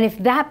 And if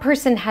that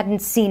person hadn't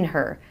seen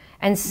her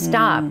and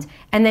stopped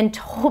and then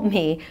told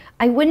me,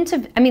 I wouldn't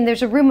have,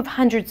 there's a room of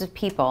hundreds of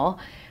people,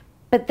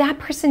 but that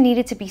person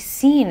needed to be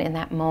seen in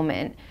that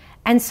moment.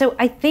 And so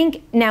I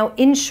think now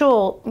in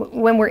Shul,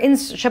 when we're in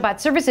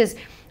Shabbat services,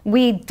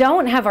 we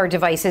don't have our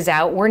devices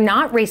out. We're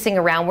not racing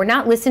around. We're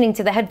not listening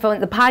to the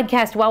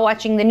podcast while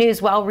watching the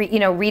news, while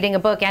reading a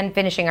book and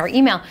finishing our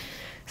email.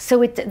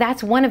 So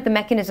that's one of the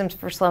mechanisms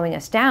for slowing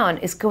us down,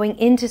 is going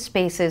into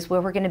spaces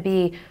where we're going to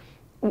be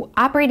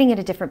operating at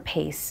a different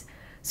pace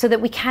so that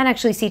we can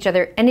actually see each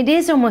other. And it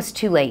is almost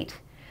too late,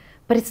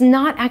 but it's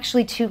not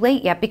actually too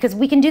late yet, because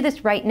we can do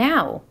this right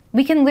now.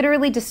 We can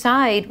literally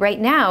decide right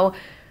now,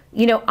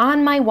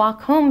 on my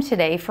walk home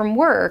today from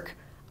work,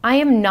 I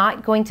am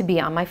not going to be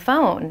on my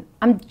phone.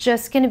 I'm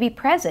just going to be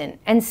present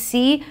and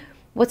see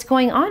what's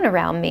going on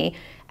around me.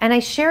 And I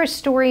share a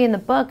story in the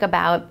book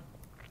about,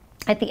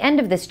 at the end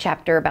of this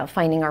chapter about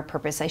finding our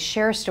purpose, I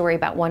share a story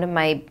about one of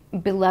my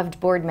beloved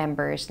board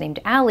members named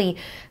Allie,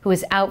 who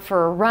was out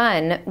for a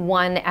run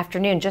one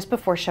afternoon just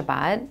before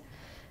Shabbat.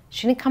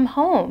 She didn't come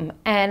home.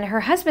 And her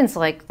husband's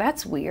like,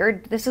 that's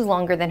weird. This is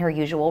longer than her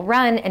usual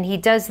run. And he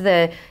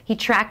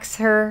tracks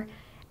her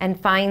and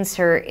finds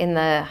her in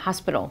the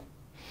hospital.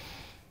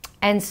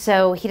 And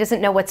so he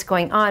doesn't know what's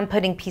going on,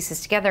 putting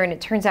pieces together. And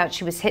it turns out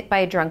she was hit by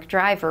a drunk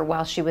driver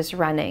while she was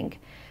running.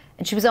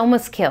 And she was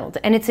almost killed.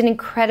 And it's an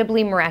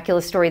incredibly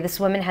miraculous story. This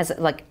woman has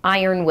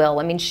iron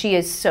will. She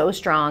is so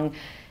strong.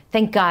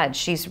 Thank God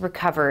she's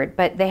recovered.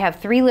 But they have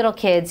 3 little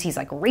kids. He's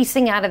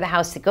racing out of the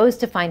house. He goes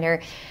to find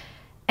her.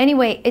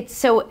 Anyway, it's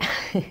so,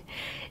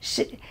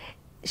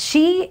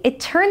 it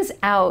turns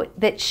out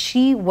that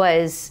she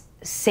was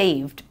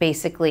saved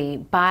basically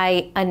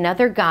by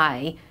another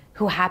guy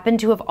who happened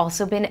to have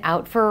also been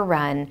out for a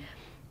run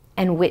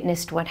and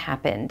witnessed what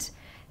happened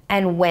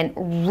and went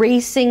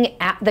racing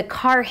at the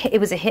car. It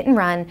was a hit and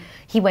run.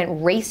 He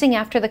went racing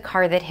after the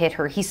car that hit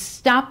her. He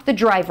stopped the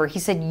driver. He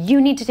said,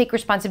 you need to take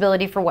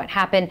responsibility for what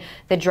happened.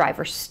 The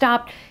driver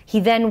stopped.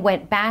 He then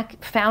went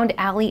back, found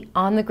Allie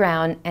on the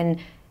ground and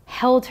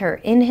held her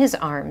in his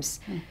arms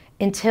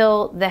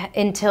until the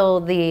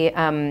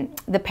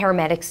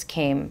paramedics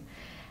came,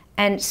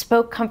 and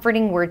spoke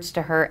comforting words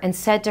to her and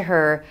said to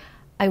her,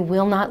 I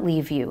will not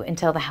leave you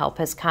until the help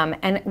has come.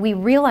 And we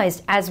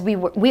realized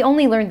we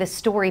only learned this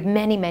story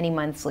many, many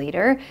months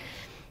later,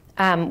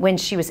 when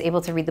she was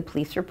able to read the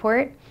police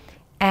report.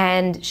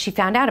 And she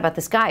found out about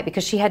this guy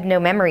because she had no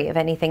memory of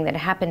anything that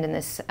happened in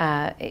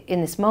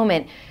this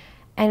moment.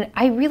 And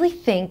I really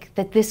think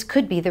that this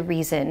could be the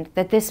reason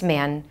that this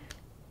man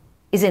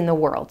is in the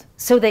world,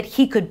 so that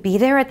he could be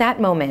there at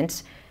that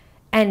moment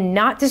and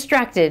not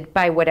distracted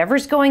by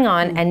whatever's going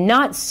on, and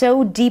not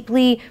so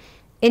deeply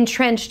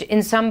entrenched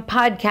in some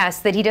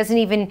podcast that he doesn't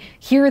even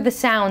hear the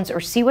sounds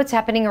or see what's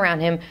happening around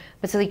him,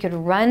 but so he could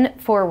run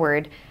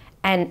forward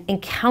and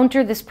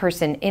encounter this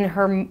person in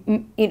her,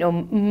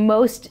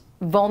 most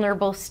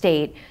vulnerable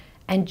state,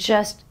 and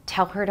just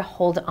tell her to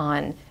hold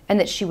on and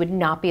that she would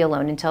not be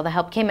alone until the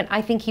help came. And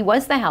I think he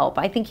was the help.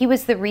 I think he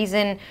was the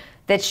reason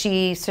that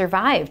she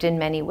survived in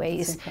many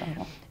ways. That's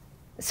incredible.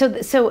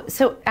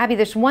 So Abby,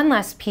 there's one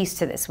last piece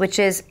to this, which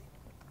is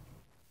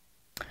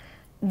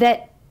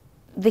that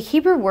the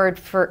Hebrew word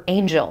for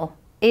angel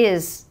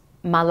is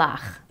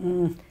malach,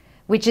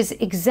 which is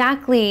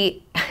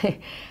exactly,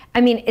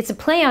 it's a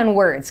play on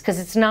words because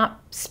it's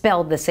not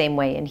spelled the same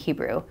way in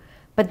Hebrew.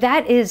 But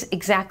that is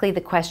exactly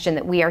the question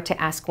that we are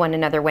to ask one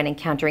another when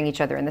encountering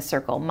each other in the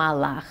circle.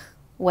 Malach,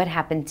 what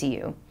happened to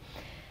you?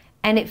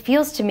 And it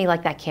feels to me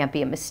like that can't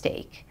be a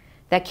mistake.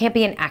 That can't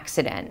be an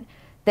accident.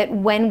 That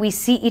when we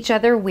see each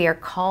other, we are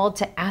called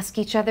to ask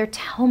each other,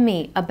 tell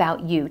me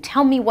about you.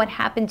 Tell me what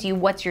happened to you.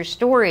 What's your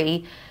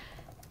story?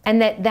 And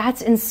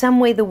that's in some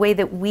way the way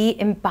that we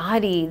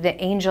embody the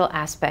angel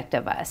aspect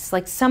of us.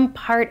 Like some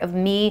part of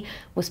me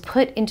was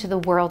put into the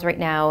world right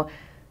now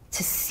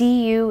to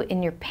see you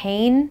in your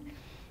pain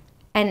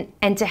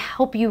and to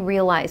help you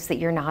realize that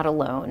you're not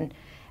alone.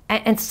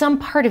 And some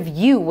part of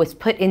you was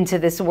put into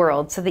this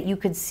world so that you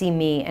could see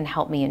me and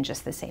help me in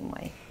just the same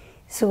way.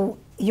 So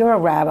you're a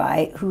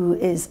rabbi who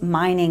is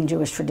mining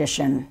Jewish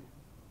tradition,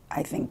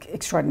 I think,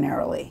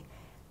 extraordinarily.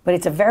 But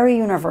it's a very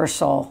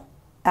universal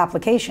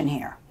application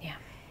here. Yeah.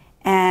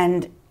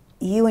 And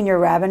you and your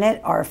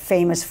rabbinate are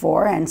famous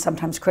for, and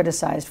sometimes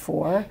criticized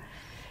for,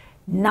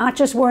 not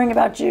just worrying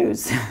about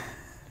Jews.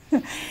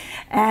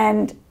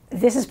 And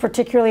this is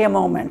particularly a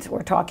moment,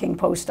 we're talking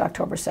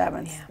post-October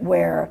 7th,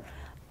 where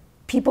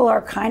people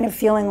are kind of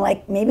feeling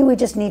like maybe we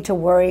just need to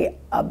worry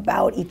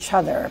about each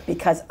other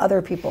because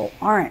other people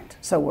aren't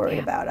so worried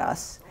about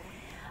us.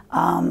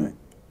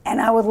 And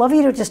I would love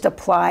you to just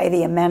apply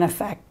the Amen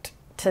effect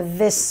to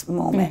this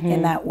moment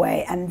in that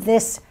way and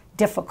this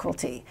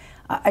difficulty.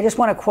 I just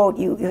want to quote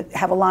you, you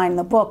have a line in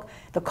the book,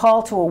 "The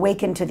call to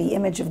awaken to the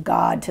image of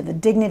God, to the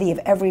dignity of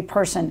every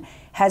person,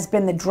 has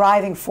been the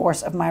driving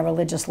force of my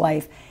religious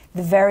life,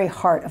 the very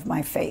heart of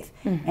my faith."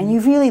 And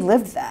you've really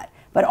lived that.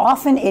 But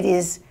often it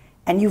is,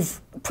 and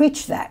you've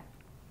preached that,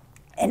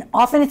 and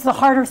often it's the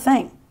harder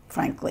thing,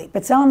 frankly.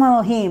 But B'Tselem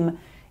Elohim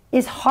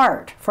is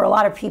hard for a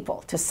lot of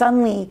people to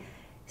suddenly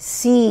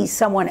see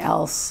someone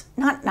else,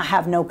 not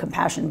have no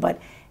compassion, but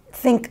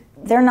think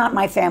they're not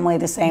my family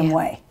the same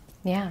way.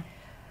 Yeah.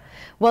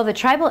 Well, the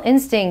tribal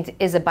instinct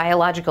is a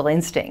biological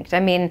instinct. I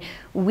mean,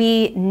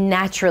 we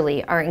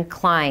naturally are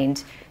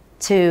inclined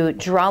to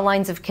draw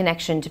lines of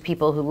connection to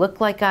people who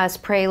look like us,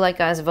 pray like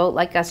us, vote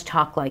like us,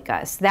 talk like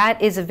us. That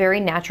is a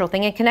very natural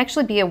thing. It can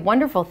actually be a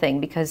wonderful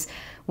thing because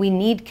we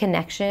need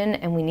connection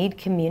and we need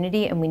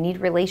community and we need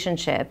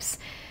relationships.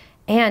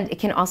 And it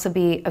can also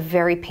be a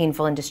very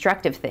painful and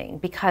destructive thing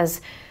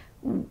because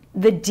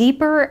the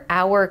deeper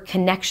our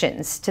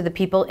connections to the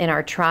people in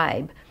our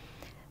tribe,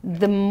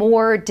 the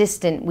more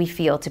distant we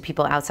feel to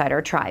people outside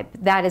our tribe.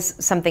 That is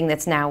something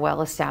that's now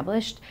well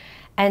established.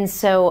 And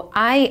so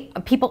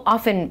people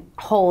often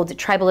hold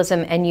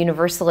tribalism and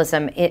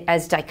universalism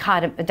as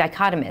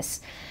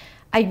dichotomous.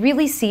 I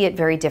really see it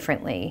very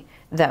differently,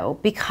 though,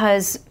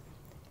 because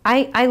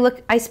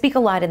I speak a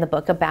lot in the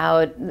book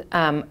about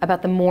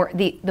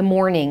the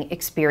mourning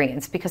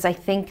experience, because I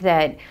think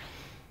that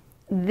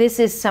this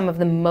is some of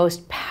the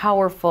most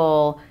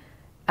powerful,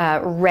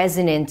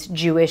 resonant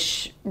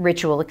Jewish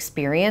ritual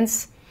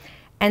experience.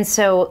 And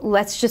so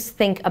let's just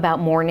think about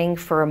mourning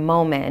for a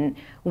moment.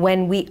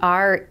 When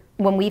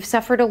we've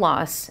suffered a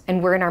loss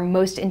and we're in our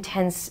most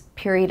intense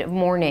period of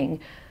mourning,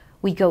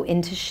 we go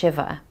into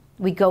Shiva.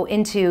 We go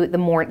into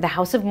the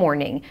house of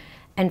mourning.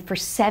 And for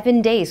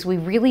 7 days, we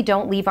really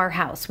don't leave our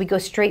house. We go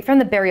straight from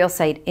the burial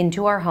site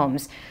into our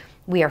homes.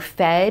 We are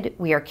fed,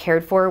 we are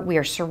cared for, we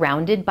are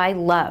surrounded by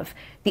love.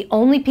 The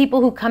only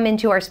people who come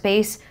into our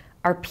space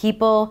are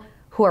people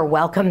who are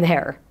welcome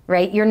there,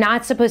 right? You're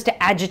not supposed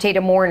to agitate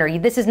a mourner.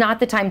 This is not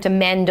the time to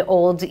mend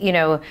old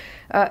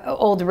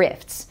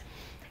rifts.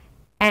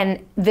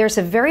 And there's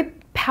a very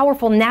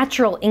powerful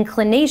natural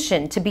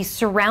inclination to be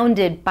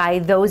surrounded by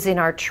those in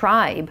our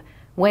tribe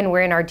when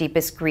we're in our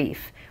deepest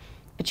grief.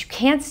 But you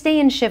can't stay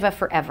in Shiva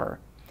forever.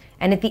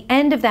 And at the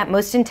end of that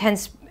most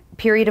intense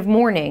period of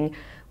mourning,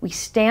 we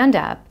stand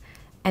up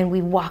and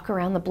we walk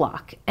around the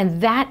block.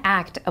 And that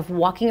act of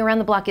walking around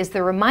the block is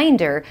the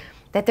reminder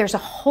that there's a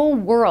whole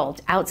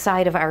world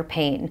outside of our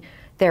pain.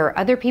 There are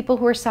other people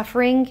who are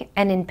suffering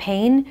and in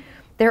pain.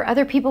 There are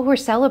other people who are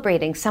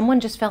celebrating. Someone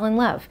just fell in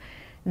love.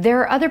 There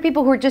are other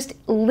people who are just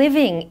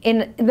living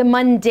in the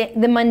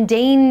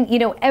mundane,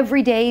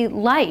 everyday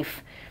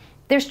life.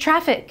 There's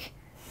traffic.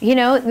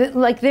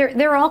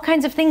 There are all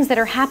kinds of things that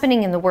are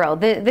happening in the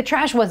world. The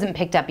trash wasn't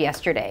picked up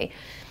yesterday.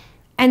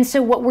 And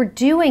so what we're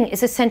doing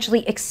is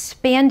essentially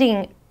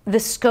expanding the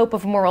scope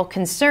of moral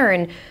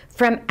concern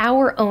from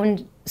our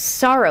own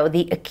sorrow,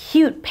 the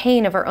acute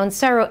pain of our own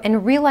sorrow,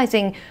 and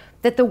realizing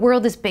that the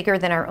world is bigger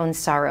than our own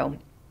sorrow.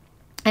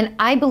 And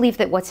I believe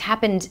that what's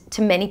happened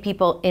to many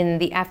people in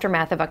the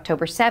aftermath of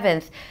October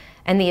 7th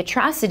and the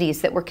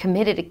atrocities that were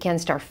committed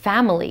against our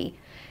family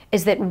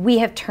is that we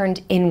have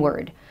turned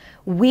inward.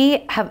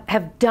 We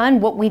have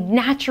done what we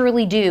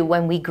naturally do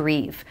when we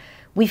grieve.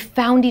 We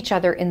found each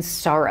other in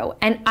sorrow.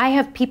 And I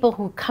have people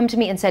who come to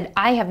me and said,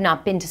 I have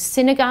not been to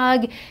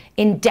synagogue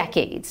in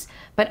decades,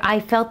 but I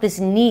felt this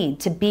need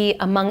to be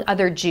among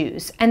other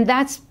Jews. And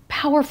that's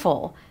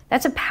powerful.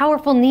 That's a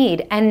powerful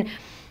need. And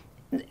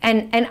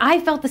I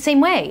felt the same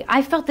way.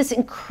 I felt this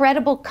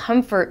incredible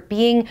comfort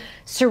being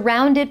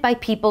surrounded by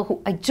people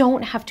who I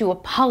don't have to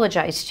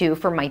apologize to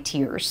for my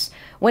tears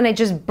when I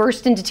just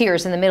burst into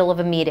tears in the middle of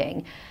a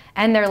meeting.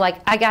 And they're like,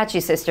 I got you,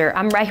 sister.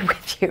 I'm right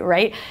with you,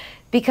 right?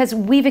 Because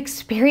we've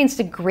experienced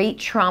a great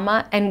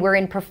trauma and we're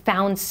in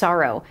profound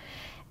sorrow.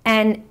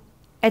 And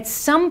at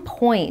some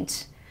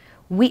point,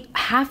 we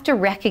have to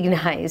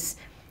recognize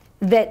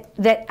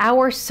that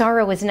our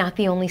sorrow is not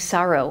the only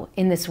sorrow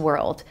in this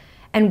world.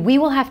 And we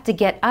will have to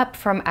get up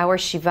from our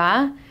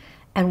Shiva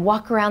and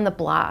walk around the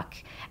block.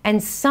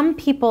 And some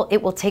people,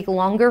 it will take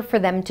longer for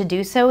them to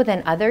do so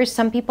than others.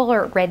 Some people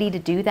are ready to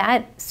do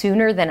that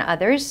sooner than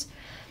others.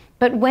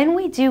 But when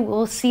we do,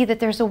 we'll see that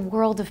there's a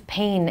world of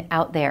pain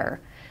out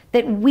there,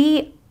 that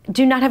we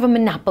do not have a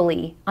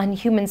monopoly on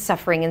human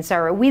suffering and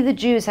sorrow. We, the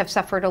Jews, have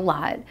suffered a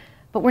lot,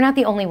 but we're not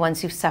the only ones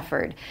who've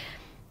suffered.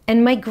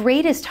 And my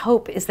greatest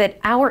hope is that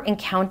our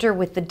encounter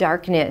with the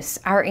darkness,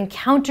 our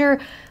encounter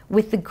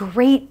with the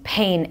great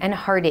pain and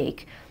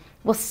heartache,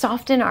 will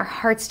soften our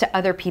hearts to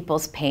other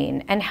people's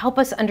pain and help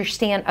us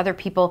understand other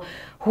people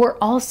who are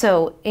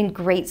also in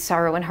great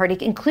sorrow and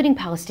heartache, including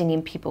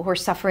Palestinian people who are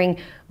suffering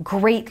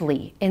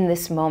greatly in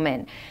this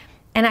moment.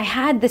 And I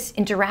had this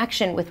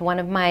interaction with one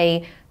of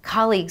my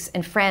colleagues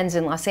and friends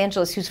in Los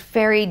Angeles who's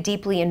very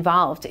deeply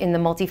involved in the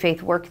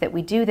multi-faith work that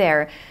we do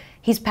there.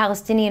 He's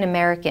Palestinian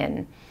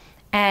American.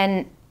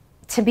 And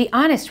to be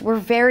honest,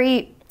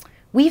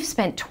 we've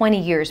spent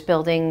 20 years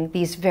building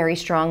these very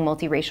strong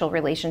multiracial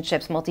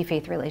relationships,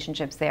 multi-faith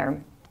relationships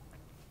there.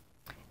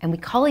 And we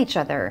call each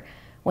other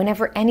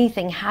whenever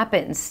anything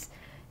happens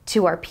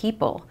to our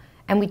people.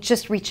 And we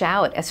just reach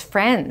out as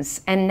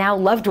friends and now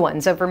loved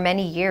ones over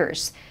many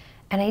years.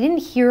 And I didn't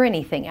hear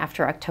anything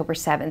after October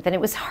 7th, and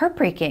it was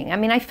heartbreaking. I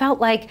mean, I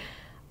felt like,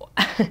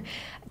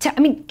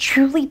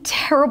 truly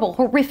terrible,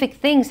 horrific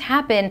things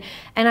happen,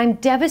 and I'm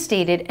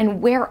devastated,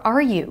 and where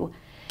are you?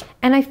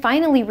 And I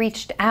finally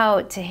reached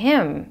out to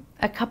him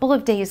a couple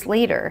of days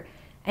later,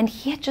 and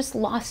he had just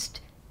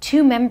lost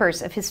 2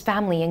 members of his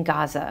family in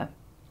Gaza.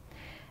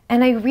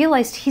 And I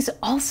realized he's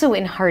also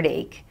in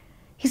heartache.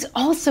 He's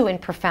also in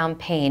profound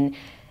pain.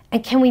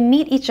 And can we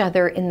meet each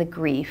other in the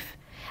grief?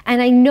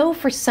 And I know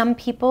for some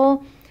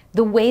people,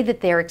 the way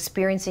that they're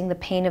experiencing the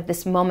pain of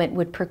this moment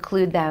would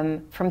preclude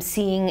them from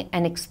seeing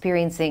and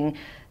experiencing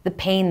the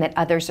pain that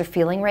others are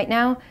feeling right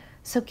now.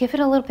 So give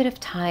it a little bit of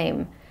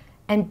time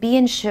and be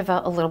in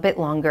Shiva a little bit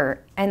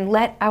longer and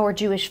let our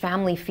Jewish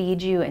family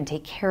feed you and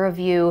take care of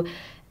you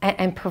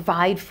and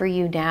provide for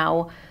you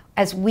now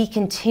as we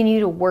continue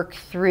to work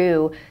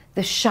through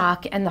the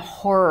shock and the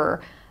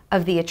horror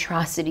of the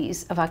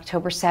atrocities of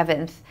October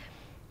 7th.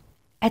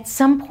 At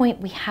some point,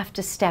 we have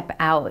to step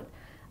out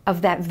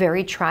of that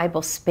very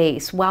tribal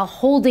space while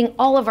holding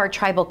all of our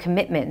tribal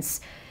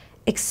commitments,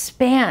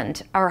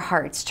 expand our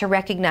hearts to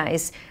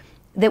recognize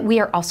that we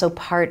are also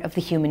part of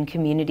the human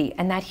community,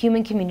 and that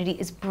human community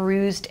is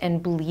bruised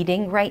and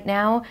bleeding right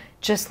now,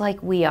 just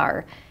like we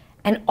are.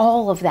 And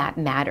all of that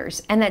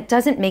matters. And that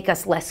doesn't make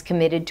us less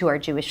committed to our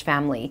Jewish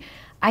family.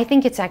 I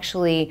think it's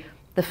actually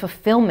the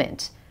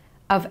fulfillment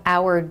of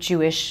our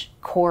Jewish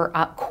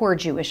core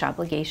Jewish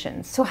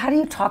obligations. So how do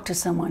you talk to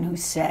someone who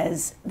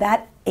says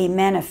that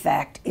amen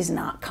effect is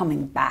not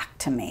coming back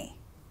to me?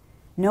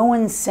 No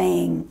one's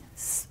saying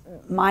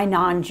my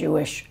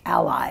non-Jewish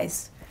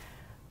allies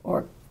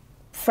or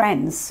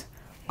friends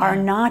are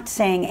not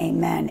saying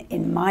amen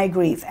in my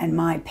grief and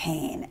my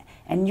pain.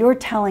 And you're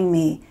telling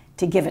me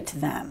to give it to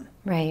them.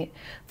 Right.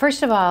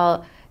 First of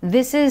all,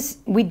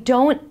 we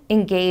don't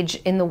engage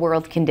in the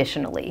world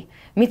conditionally.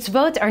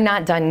 Mitzvot are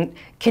not done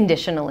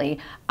conditionally.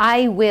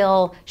 I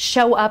will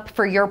show up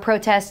for your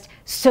protest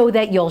so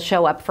that you'll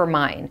show up for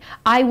mine.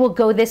 I will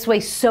go this way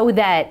so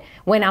that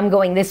when I'm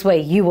going this way,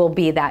 you will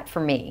be that for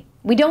me.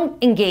 We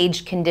don't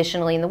engage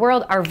conditionally in the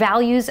world. Our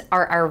values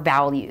are our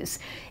values.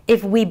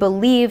 If we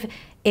believe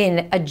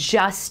in a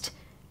just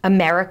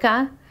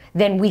America,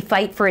 then we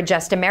fight for a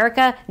just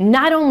America,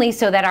 not only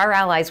so that our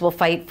allies will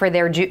fight for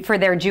their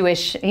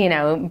Jewish,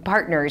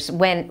 partners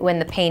when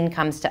the pain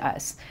comes to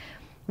us.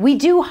 We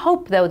do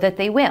hope, though, that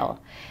they will.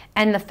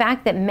 And the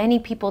fact that many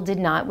people did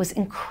not was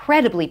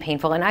incredibly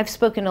painful. And I've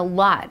spoken a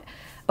lot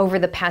over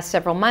the past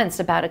several months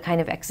about a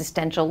kind of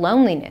existential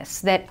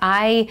loneliness that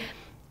I,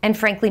 and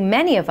frankly,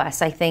 many of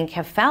us, I think,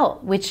 have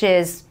felt, which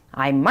is,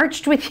 I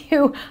marched with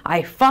you,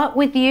 I fought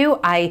with you,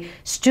 I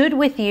stood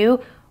with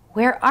you.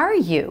 Where are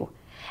you?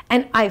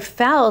 And I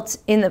felt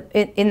in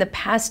the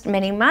past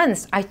many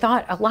months, I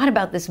thought a lot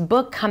about this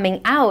book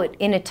coming out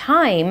in a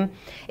time,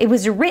 it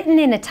was written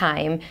in a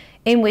time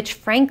in which,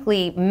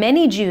 frankly,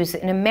 many Jews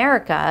in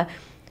America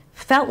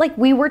felt like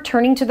we were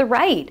turning to the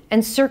right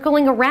and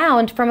circling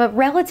around from a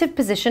relative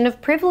position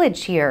of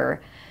privilege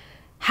here.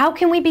 How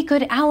can we be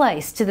good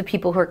allies to the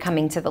people who are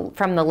coming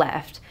from the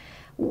left?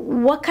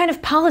 What kind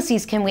of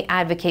policies can we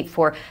advocate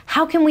for?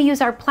 How can we use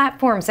our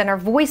platforms and our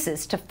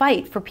voices to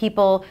fight for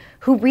people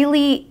who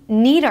really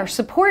need our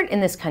support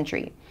in this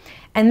country?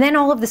 And then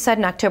all of a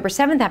sudden, October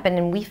 7th happened,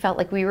 and we felt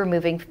like we were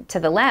moving to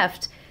the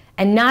left.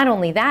 And not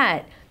only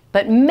that,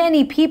 but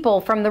many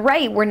people from the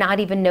right were not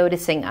even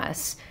noticing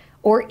us,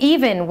 or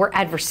even were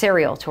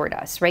adversarial toward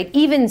us, right?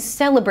 Even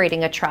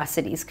celebrating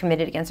atrocities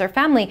committed against our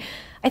family.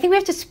 I think we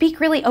have to speak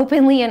really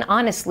openly and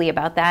honestly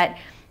about that.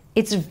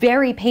 It's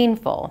very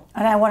painful.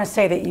 And I want to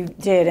say that you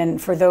did,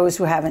 and for those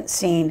who haven't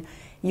seen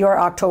your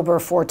October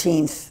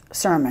 14th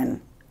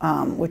sermon,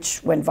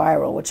 which went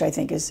viral, which I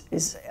think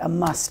is a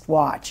must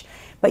watch.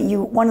 But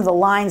one of the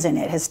lines in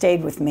it has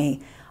stayed with me.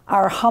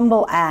 Our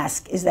humble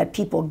ask is that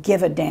people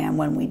give a damn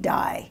when we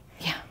die.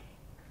 Yeah.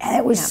 And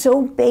it was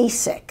so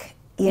basic,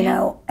 you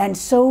know, and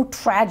so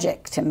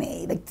tragic to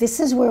me. Like,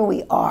 this is where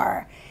we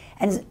are.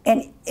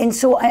 And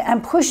so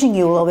I'm pushing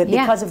you a little bit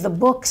because of the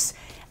books,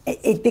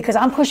 because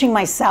I'm pushing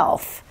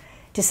myself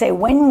to say,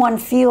 when one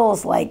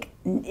feels like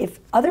if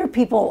other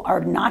people are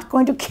not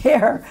going to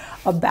care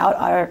about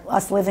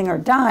us living or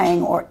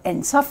dying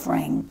and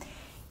suffering,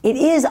 it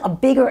is a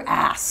bigger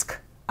ask,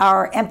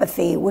 our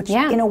empathy, which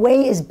in a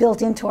way is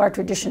built into our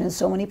tradition in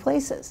so many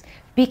places.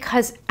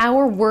 Because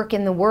our work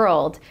in the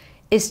world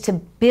is to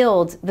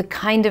build the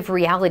kind of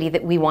reality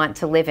that we want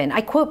to live in.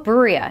 I quote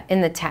Brous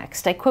in the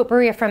text. I quote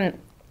Brous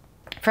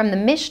from the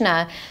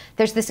Mishnah.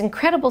 There's this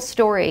incredible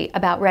story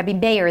about Rabbi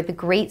Meir, the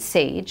great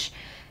sage,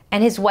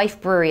 and his wife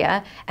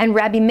Bruria, and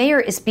Rabbi Meir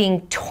is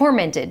being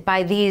tormented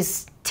by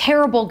these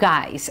terrible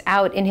guys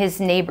out in his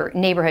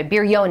neighborhood,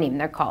 Biryonim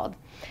they're called.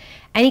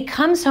 And he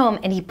comes home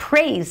and he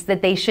prays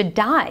that they should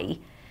die.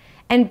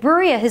 And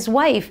Bruria, his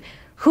wife,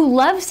 who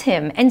loves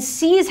him and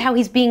sees how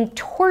he's being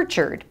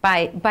tortured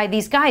by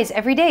these guys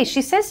every day,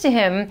 she says to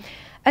him,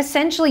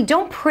 essentially,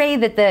 don't pray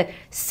that the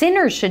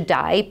sinners should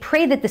die,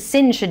 pray that the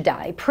sin should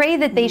die. Pray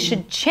that they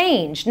should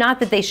change,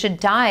 not that they should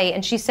die.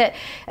 And she said,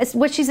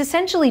 what she's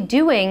essentially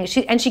doing,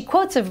 and she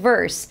quotes a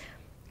verse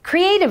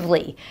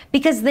creatively,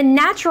 because the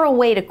natural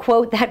way to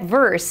quote that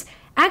verse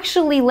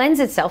actually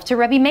lends itself to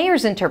Rabbi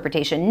Meir's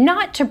interpretation,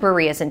 not to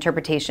Bruria's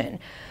interpretation.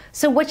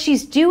 So what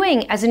she's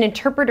doing as an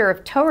interpreter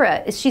of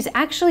Torah is she's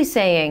actually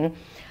saying,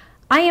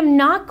 I am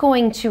not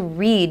going to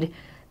read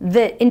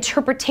the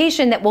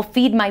interpretation that will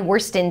feed my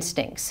worst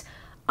instincts.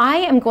 I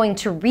am going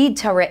to read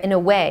Torah in a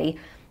way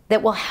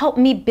that will help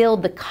me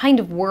build the kind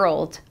of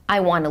world I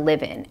want to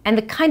live in and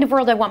the kind of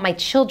world I want my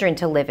children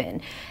to live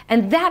in.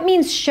 And that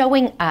means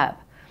showing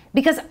up,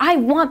 because I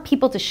want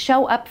people to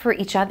show up for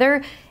each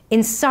other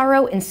in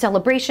sorrow, in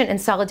celebration, in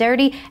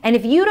solidarity. And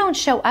if you don't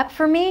show up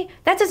for me,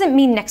 that doesn't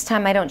mean next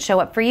time I don't show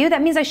up for you.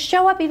 That means I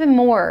show up even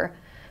more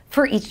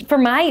for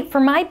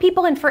my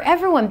people and for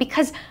everyone,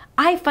 because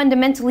I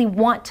fundamentally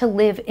want to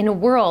live in a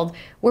world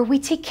where we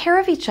take care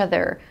of each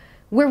other,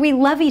 where we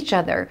love each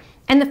other.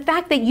 And the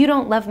fact that you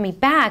don't love me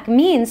back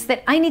means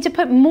that I need to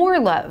put more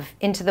love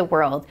into the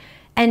world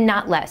and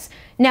not less.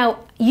 Now,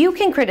 you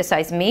can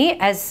criticize me,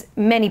 as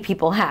many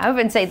people have,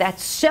 and say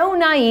that's so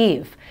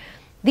naive.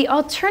 The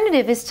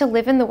alternative is to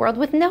live in the world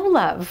with no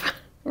love,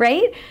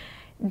 right?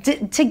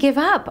 To give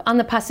up on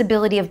the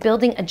possibility of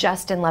building a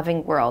just and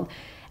loving world.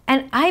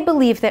 And I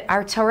believe that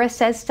our Torah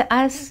says to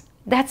us,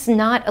 that's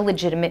not a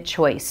legitimate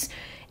choice.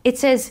 It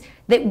says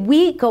that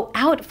we go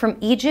out from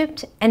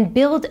Egypt and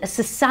build a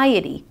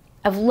society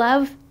of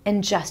love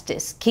and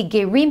justice. Ki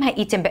gerim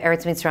ha'itim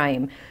be'eretz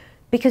Mitzrayim.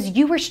 Because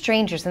you were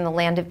strangers in the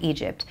land of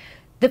Egypt.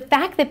 The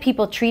fact that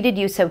people treated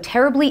you so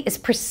terribly is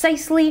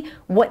precisely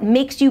what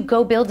makes you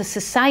go build a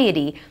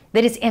society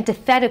that is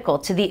antithetical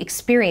to the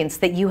experience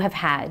that you have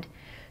had.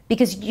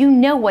 Because you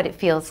know what it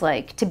feels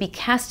like to be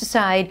cast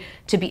aside,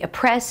 to be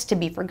oppressed, to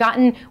be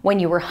forgotten. When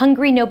you were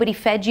hungry, nobody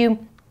fed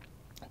you.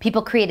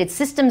 People created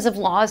systems of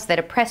laws that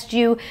oppressed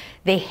you.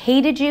 They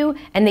hated you,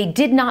 and they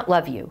did not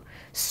love you.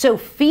 So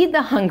feed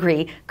the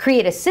hungry,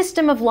 create a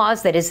system of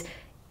laws that is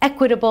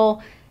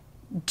equitable,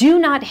 do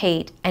not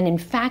hate, and in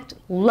fact,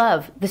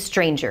 love the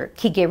stranger.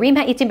 Ki gerim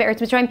ha'itim be'eretz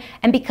Mitzrayim,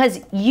 and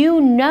because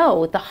you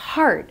know the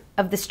heart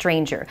of the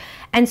stranger.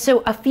 And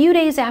so a few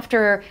days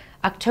after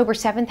October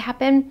 7th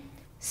happened,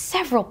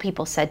 several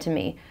people said to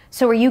me,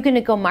 so are you going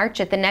to go march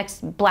at the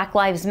next Black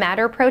Lives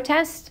Matter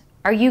protest?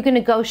 Are you going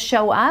to go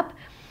show up?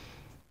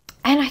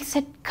 And I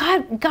said,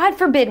 God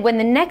forbid, when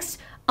the next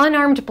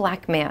unarmed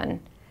black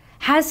man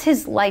has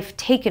his life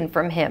taken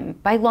from him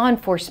by law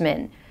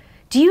enforcement,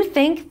 do you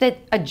think that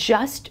a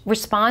just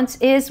response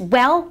is,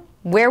 well,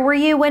 where were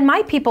you when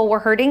my people were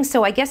hurting,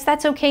 so I guess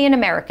that's okay in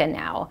America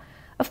now?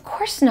 Of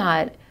course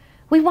not.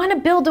 We want to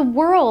build a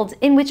world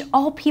in which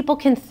all people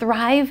can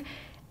thrive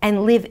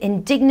and live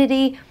in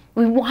dignity.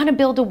 We want to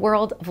build a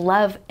world of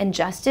love and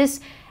justice,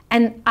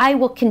 and I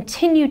will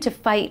continue to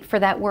fight for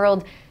that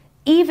world,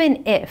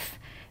 even if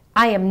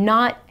I am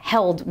not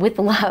held with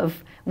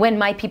love when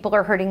my people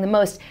are hurting the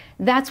most.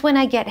 That's when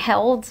I get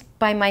held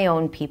by my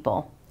own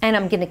people. And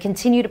I'm going to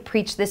continue to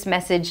preach this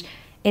message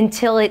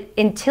until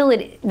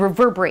it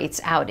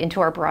reverberates out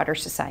into our broader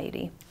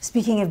society.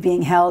 Speaking of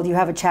being held, you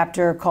have a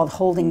chapter called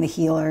Holding the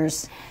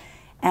Healers,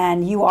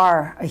 and you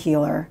are a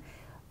healer.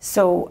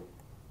 So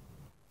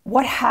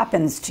what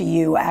happens to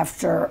you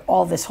after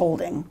all this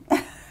holding?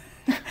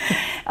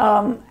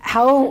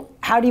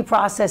 How do you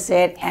process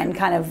it and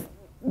kind of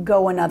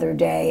go another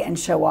day and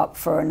show up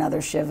for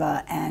another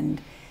Shiva,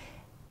 and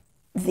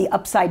the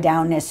upside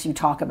downness you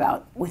talk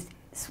about with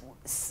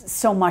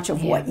so much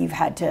of what you've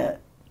had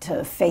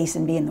to face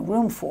and be in the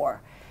room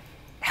for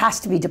has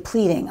to be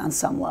depleting on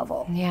some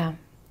level. Yeah.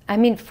 I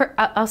mean,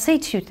 I'll say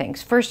two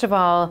things. First of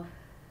all,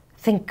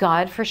 thank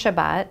God for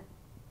Shabbat.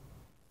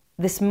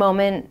 This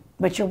moment.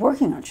 But you're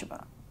working on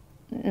Shabbat.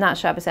 Not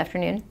Shabbos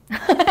afternoon.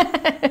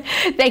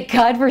 Thank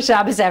God for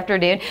Shabbos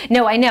afternoon.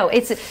 No, I know.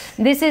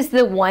 This is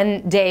the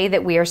one day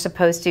that we are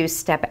supposed to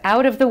step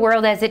out of the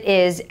world as it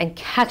is and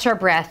catch our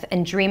breath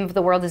and dream of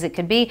the world as it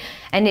could be.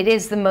 And it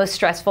is the most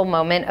stressful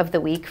moment of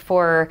the week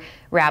for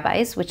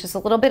rabbis, which is a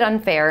little bit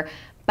unfair.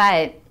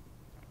 But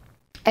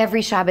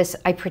every Shabbos,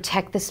 I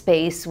protect the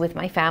space with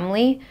my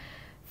family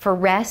for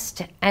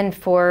rest and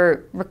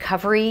for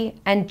recovery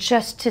and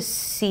just to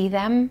see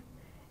them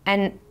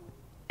and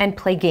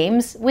play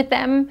games with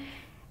them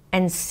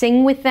and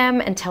sing with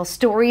them and tell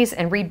stories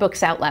and read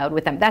books out loud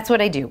with them. That's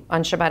what I do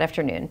on Shabbat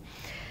afternoon.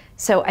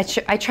 So I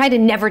try to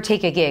never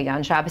take a gig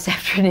on Shabbos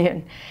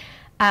afternoon.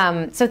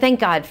 So thank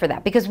God for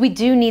that, because we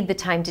do need the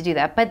time to do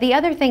that. But the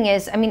other thing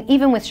is, I mean,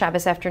 even with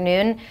Shabbos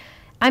afternoon,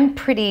 I'm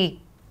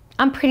pretty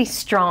I'm pretty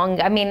strong.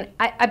 I mean,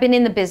 I've been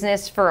in the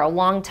business for a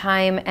long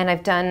time, and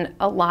I've done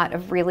a lot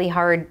of really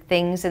hard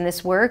things in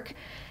this work.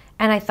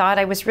 And I thought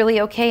I was really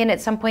okay, and at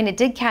some point it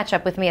did catch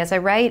up with me, as I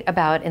write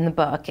about in the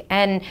book.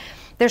 And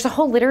there's a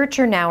whole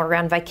literature now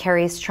around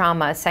vicarious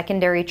trauma,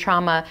 secondary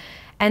trauma,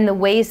 and the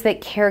ways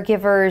that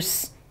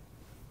caregivers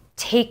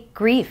take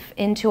grief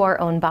into our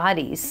own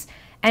bodies.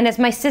 And as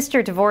my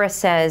sister Devorah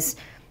says,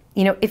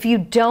 you know, if you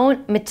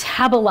don't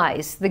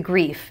metabolize the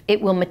grief,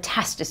 it will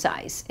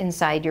metastasize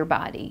inside your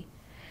body.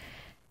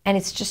 And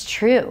it's just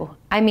true.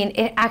 I mean,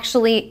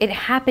 it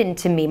happened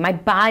to me. My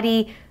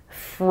body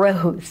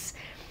froze.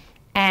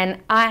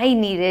 And I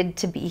needed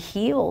to be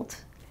healed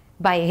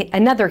by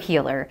another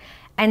healer.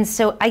 And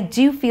so I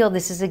do feel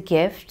this is a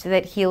gift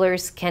that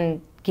healers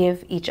can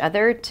give each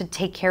other to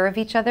take care of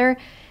each other.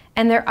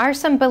 And there are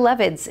some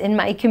beloveds in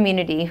my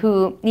community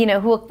who, you know,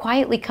 who will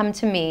quietly come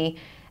to me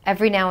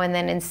every now and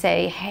then and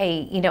say,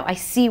 hey, you know, I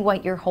see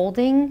what you're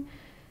holding.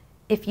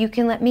 If you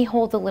can let me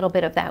hold a little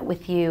bit of that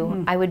with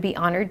you, I would be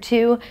honored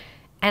to.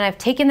 And I've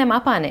taken them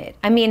up on it.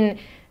 I mean,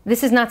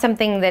 this is not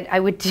something that I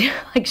would do,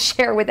 like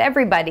share with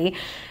everybody,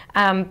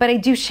 but I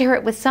do share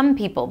it with some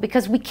people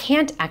because we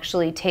can't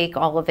actually take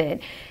all of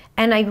it.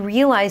 And I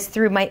realized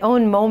through my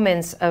own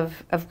moments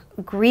of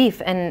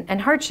grief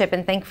and hardship,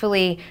 and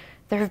thankfully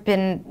there have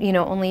been, you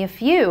know, only a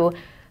few,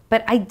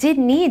 but I did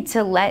need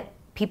to let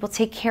people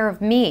take care of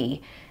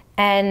me.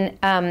 And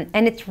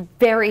it's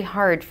very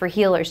hard for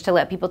healers to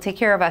let people take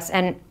care of us.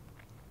 And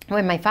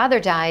when my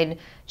father died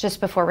just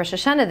before Rosh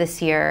Hashanah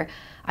this year,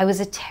 I was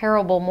a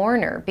terrible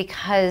mourner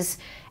because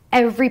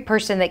every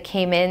person that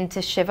came in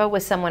to Shiva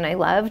was someone I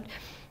loved,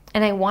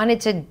 and I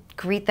wanted to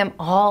greet them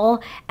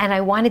all, and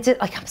I wanted to,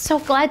 like, I'm so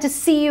glad to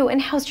see you, and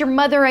how's your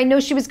mother? I know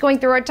she was going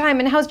through a hard time,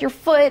 and how's your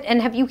foot,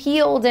 and have you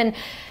healed?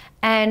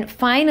 And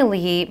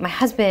finally, my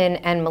husband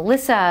and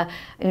Melissa,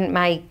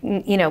 my,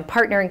 you know,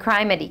 partner in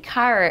crime at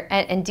IKAR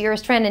and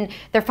dearest friend, and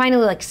they're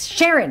finally like,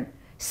 Sharon,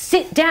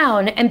 sit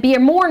down and be a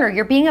mourner.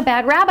 You're being a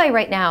bad rabbi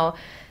right now.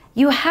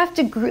 You have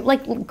to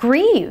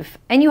grieve,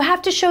 and you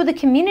have to show the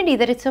community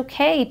that it's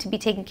okay to be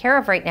taken care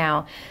of right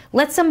now.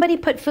 Let somebody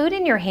put food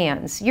in your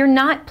hands. You're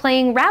not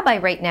playing rabbi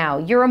right now.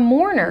 You're a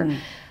mourner.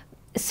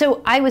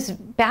 So I was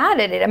bad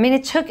at it. I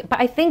mean, but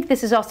I think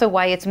this is also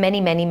why it's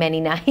many, many,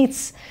 many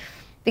nights,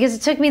 because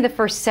it took me the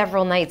first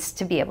several nights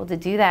to be able to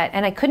do that.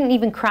 And I couldn't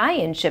even cry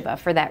in Shiva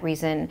for that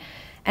reason.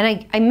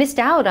 And I missed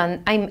out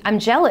on, I'm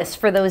jealous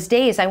for those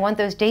days. I want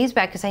those days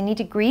back because I need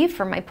to grieve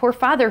for my poor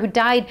father who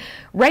died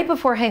right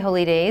before High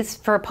Holy Days.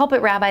 For a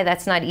pulpit rabbi,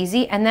 that's not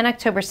easy. And then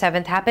October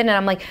 7th happened, and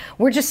I'm like,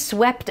 we're just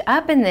swept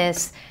up in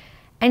this.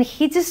 And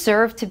he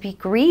deserved to be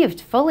grieved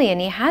fully, and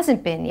he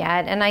hasn't been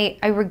yet. And I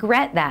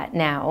regret that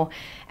now.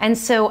 And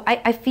so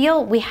I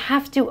feel we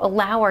have to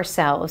allow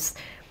ourselves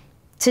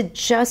to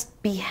just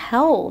be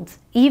held.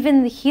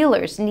 Even the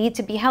healers need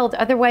to be held.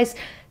 Otherwise,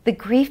 the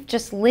grief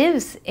just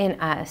lives in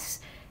us.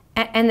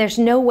 And there's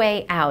no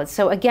way out.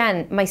 So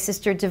again, my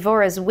sister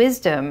Devorah's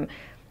wisdom,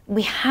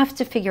 we have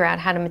to figure out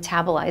how to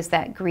metabolize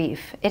that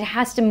grief. It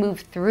has to move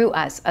through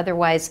us,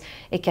 otherwise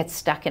it gets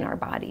stuck in our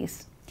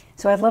bodies.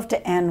 So I'd love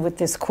to end with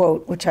this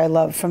quote, which I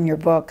love from your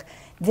book.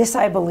 This,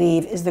 I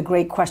believe, is the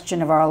great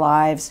question of our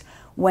lives.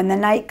 When the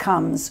night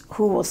comes,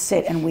 who will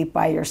sit and weep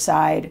by your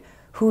side?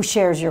 Who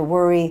shares your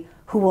worry?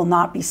 Who will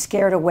not be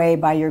scared away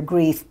by your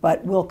grief,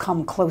 but will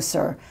come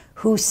closer?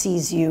 Who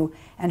sees you,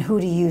 and who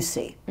do you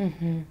see?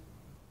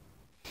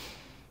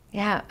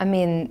 Yeah, I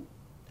mean,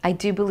 I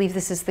do believe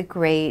this is the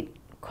great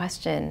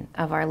question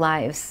of our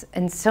lives.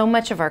 And so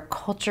much of our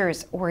culture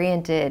is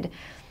oriented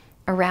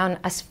around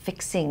us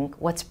fixing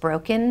what's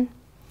broken.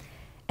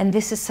 And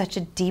this is such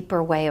a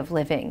deeper way of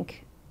living,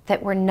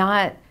 that we're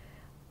not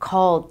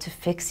called to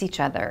fix each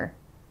other.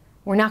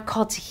 We're not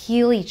called to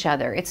heal each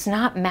other. It's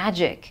not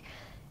magic.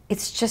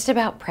 It's just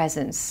about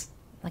presence.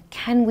 Like,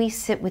 can we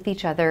sit with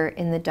each other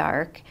in the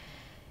dark?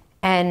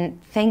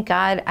 And thank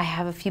God I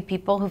have a few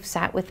people who've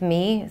sat with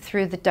me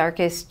through the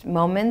darkest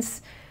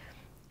moments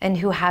and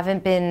who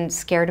haven't been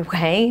scared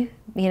away,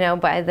 you know,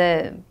 by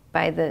the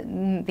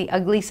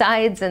ugly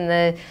sides and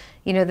the,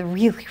 you know, the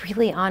really,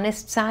 really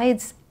honest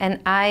sides. And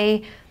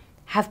I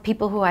have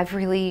people who I've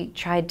really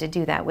tried to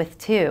do that with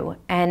too.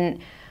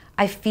 And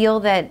I feel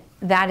that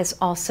that is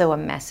also a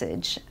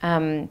message.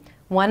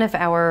 One of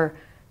our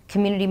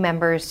community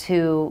members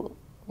who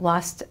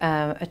lost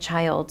a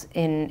child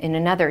in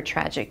another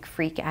tragic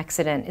freak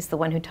accident is the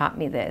one who taught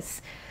me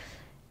this.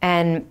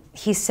 And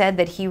he said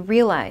that he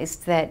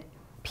realized that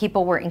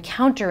people were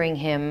encountering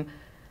him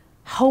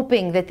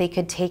hoping that they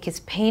could take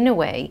his pain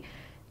away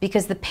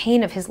because the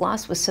pain of his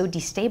loss was so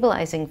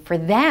destabilizing for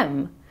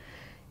them.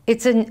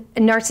 It's a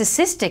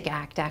narcissistic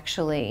act,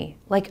 actually.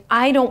 Like,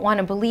 I don't want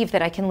to believe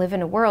that I can live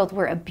in a world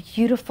where a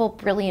beautiful,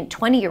 brilliant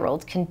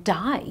 20-year-old can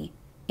die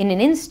in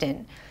an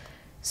instant.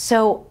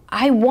 So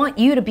I want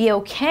you to be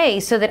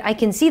okay so that I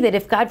can see that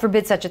if God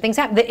forbid such a thing's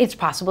happen, that it's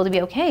possible to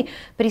be okay.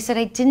 But he said,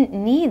 I didn't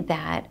need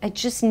that. I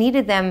just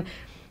needed them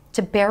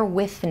to bear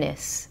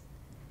witness.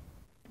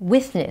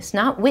 Witness,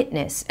 not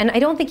witness. And I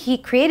don't think he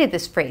created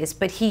this phrase,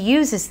 but he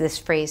uses this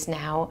phrase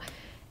now.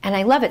 And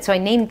I love it. So I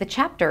named the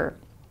chapter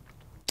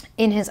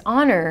in his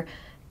honor,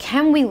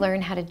 Can We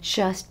Learn How to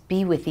Just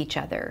Be With Each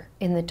Other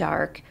in the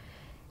Dark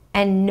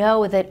and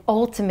Know That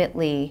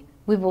Ultimately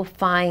we will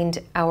find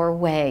our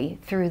way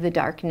through the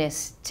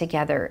darkness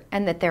together,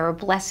 and that there are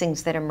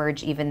blessings that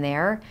emerge even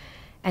there.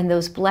 And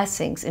those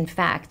blessings, in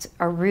fact,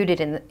 are rooted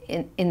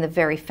in the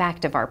very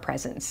fact of our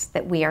presence,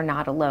 that we are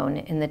not alone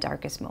in the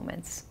darkest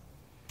moments.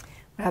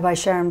 Rabbi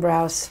Sharon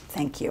Brous,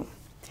 thank you.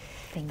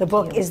 Thank the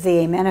book you. is The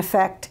Amen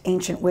Effect,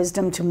 Ancient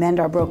Wisdom to Mend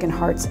Our Broken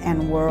Hearts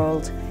and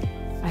World.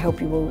 I hope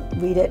you will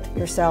read it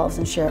yourselves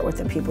and share it with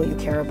the people you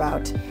care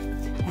about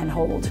and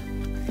hold.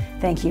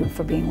 Thank you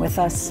for being with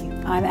us.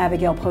 I'm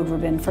Abigail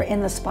Pogrebin for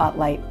In the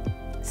Spotlight.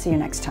 See you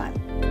next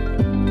time.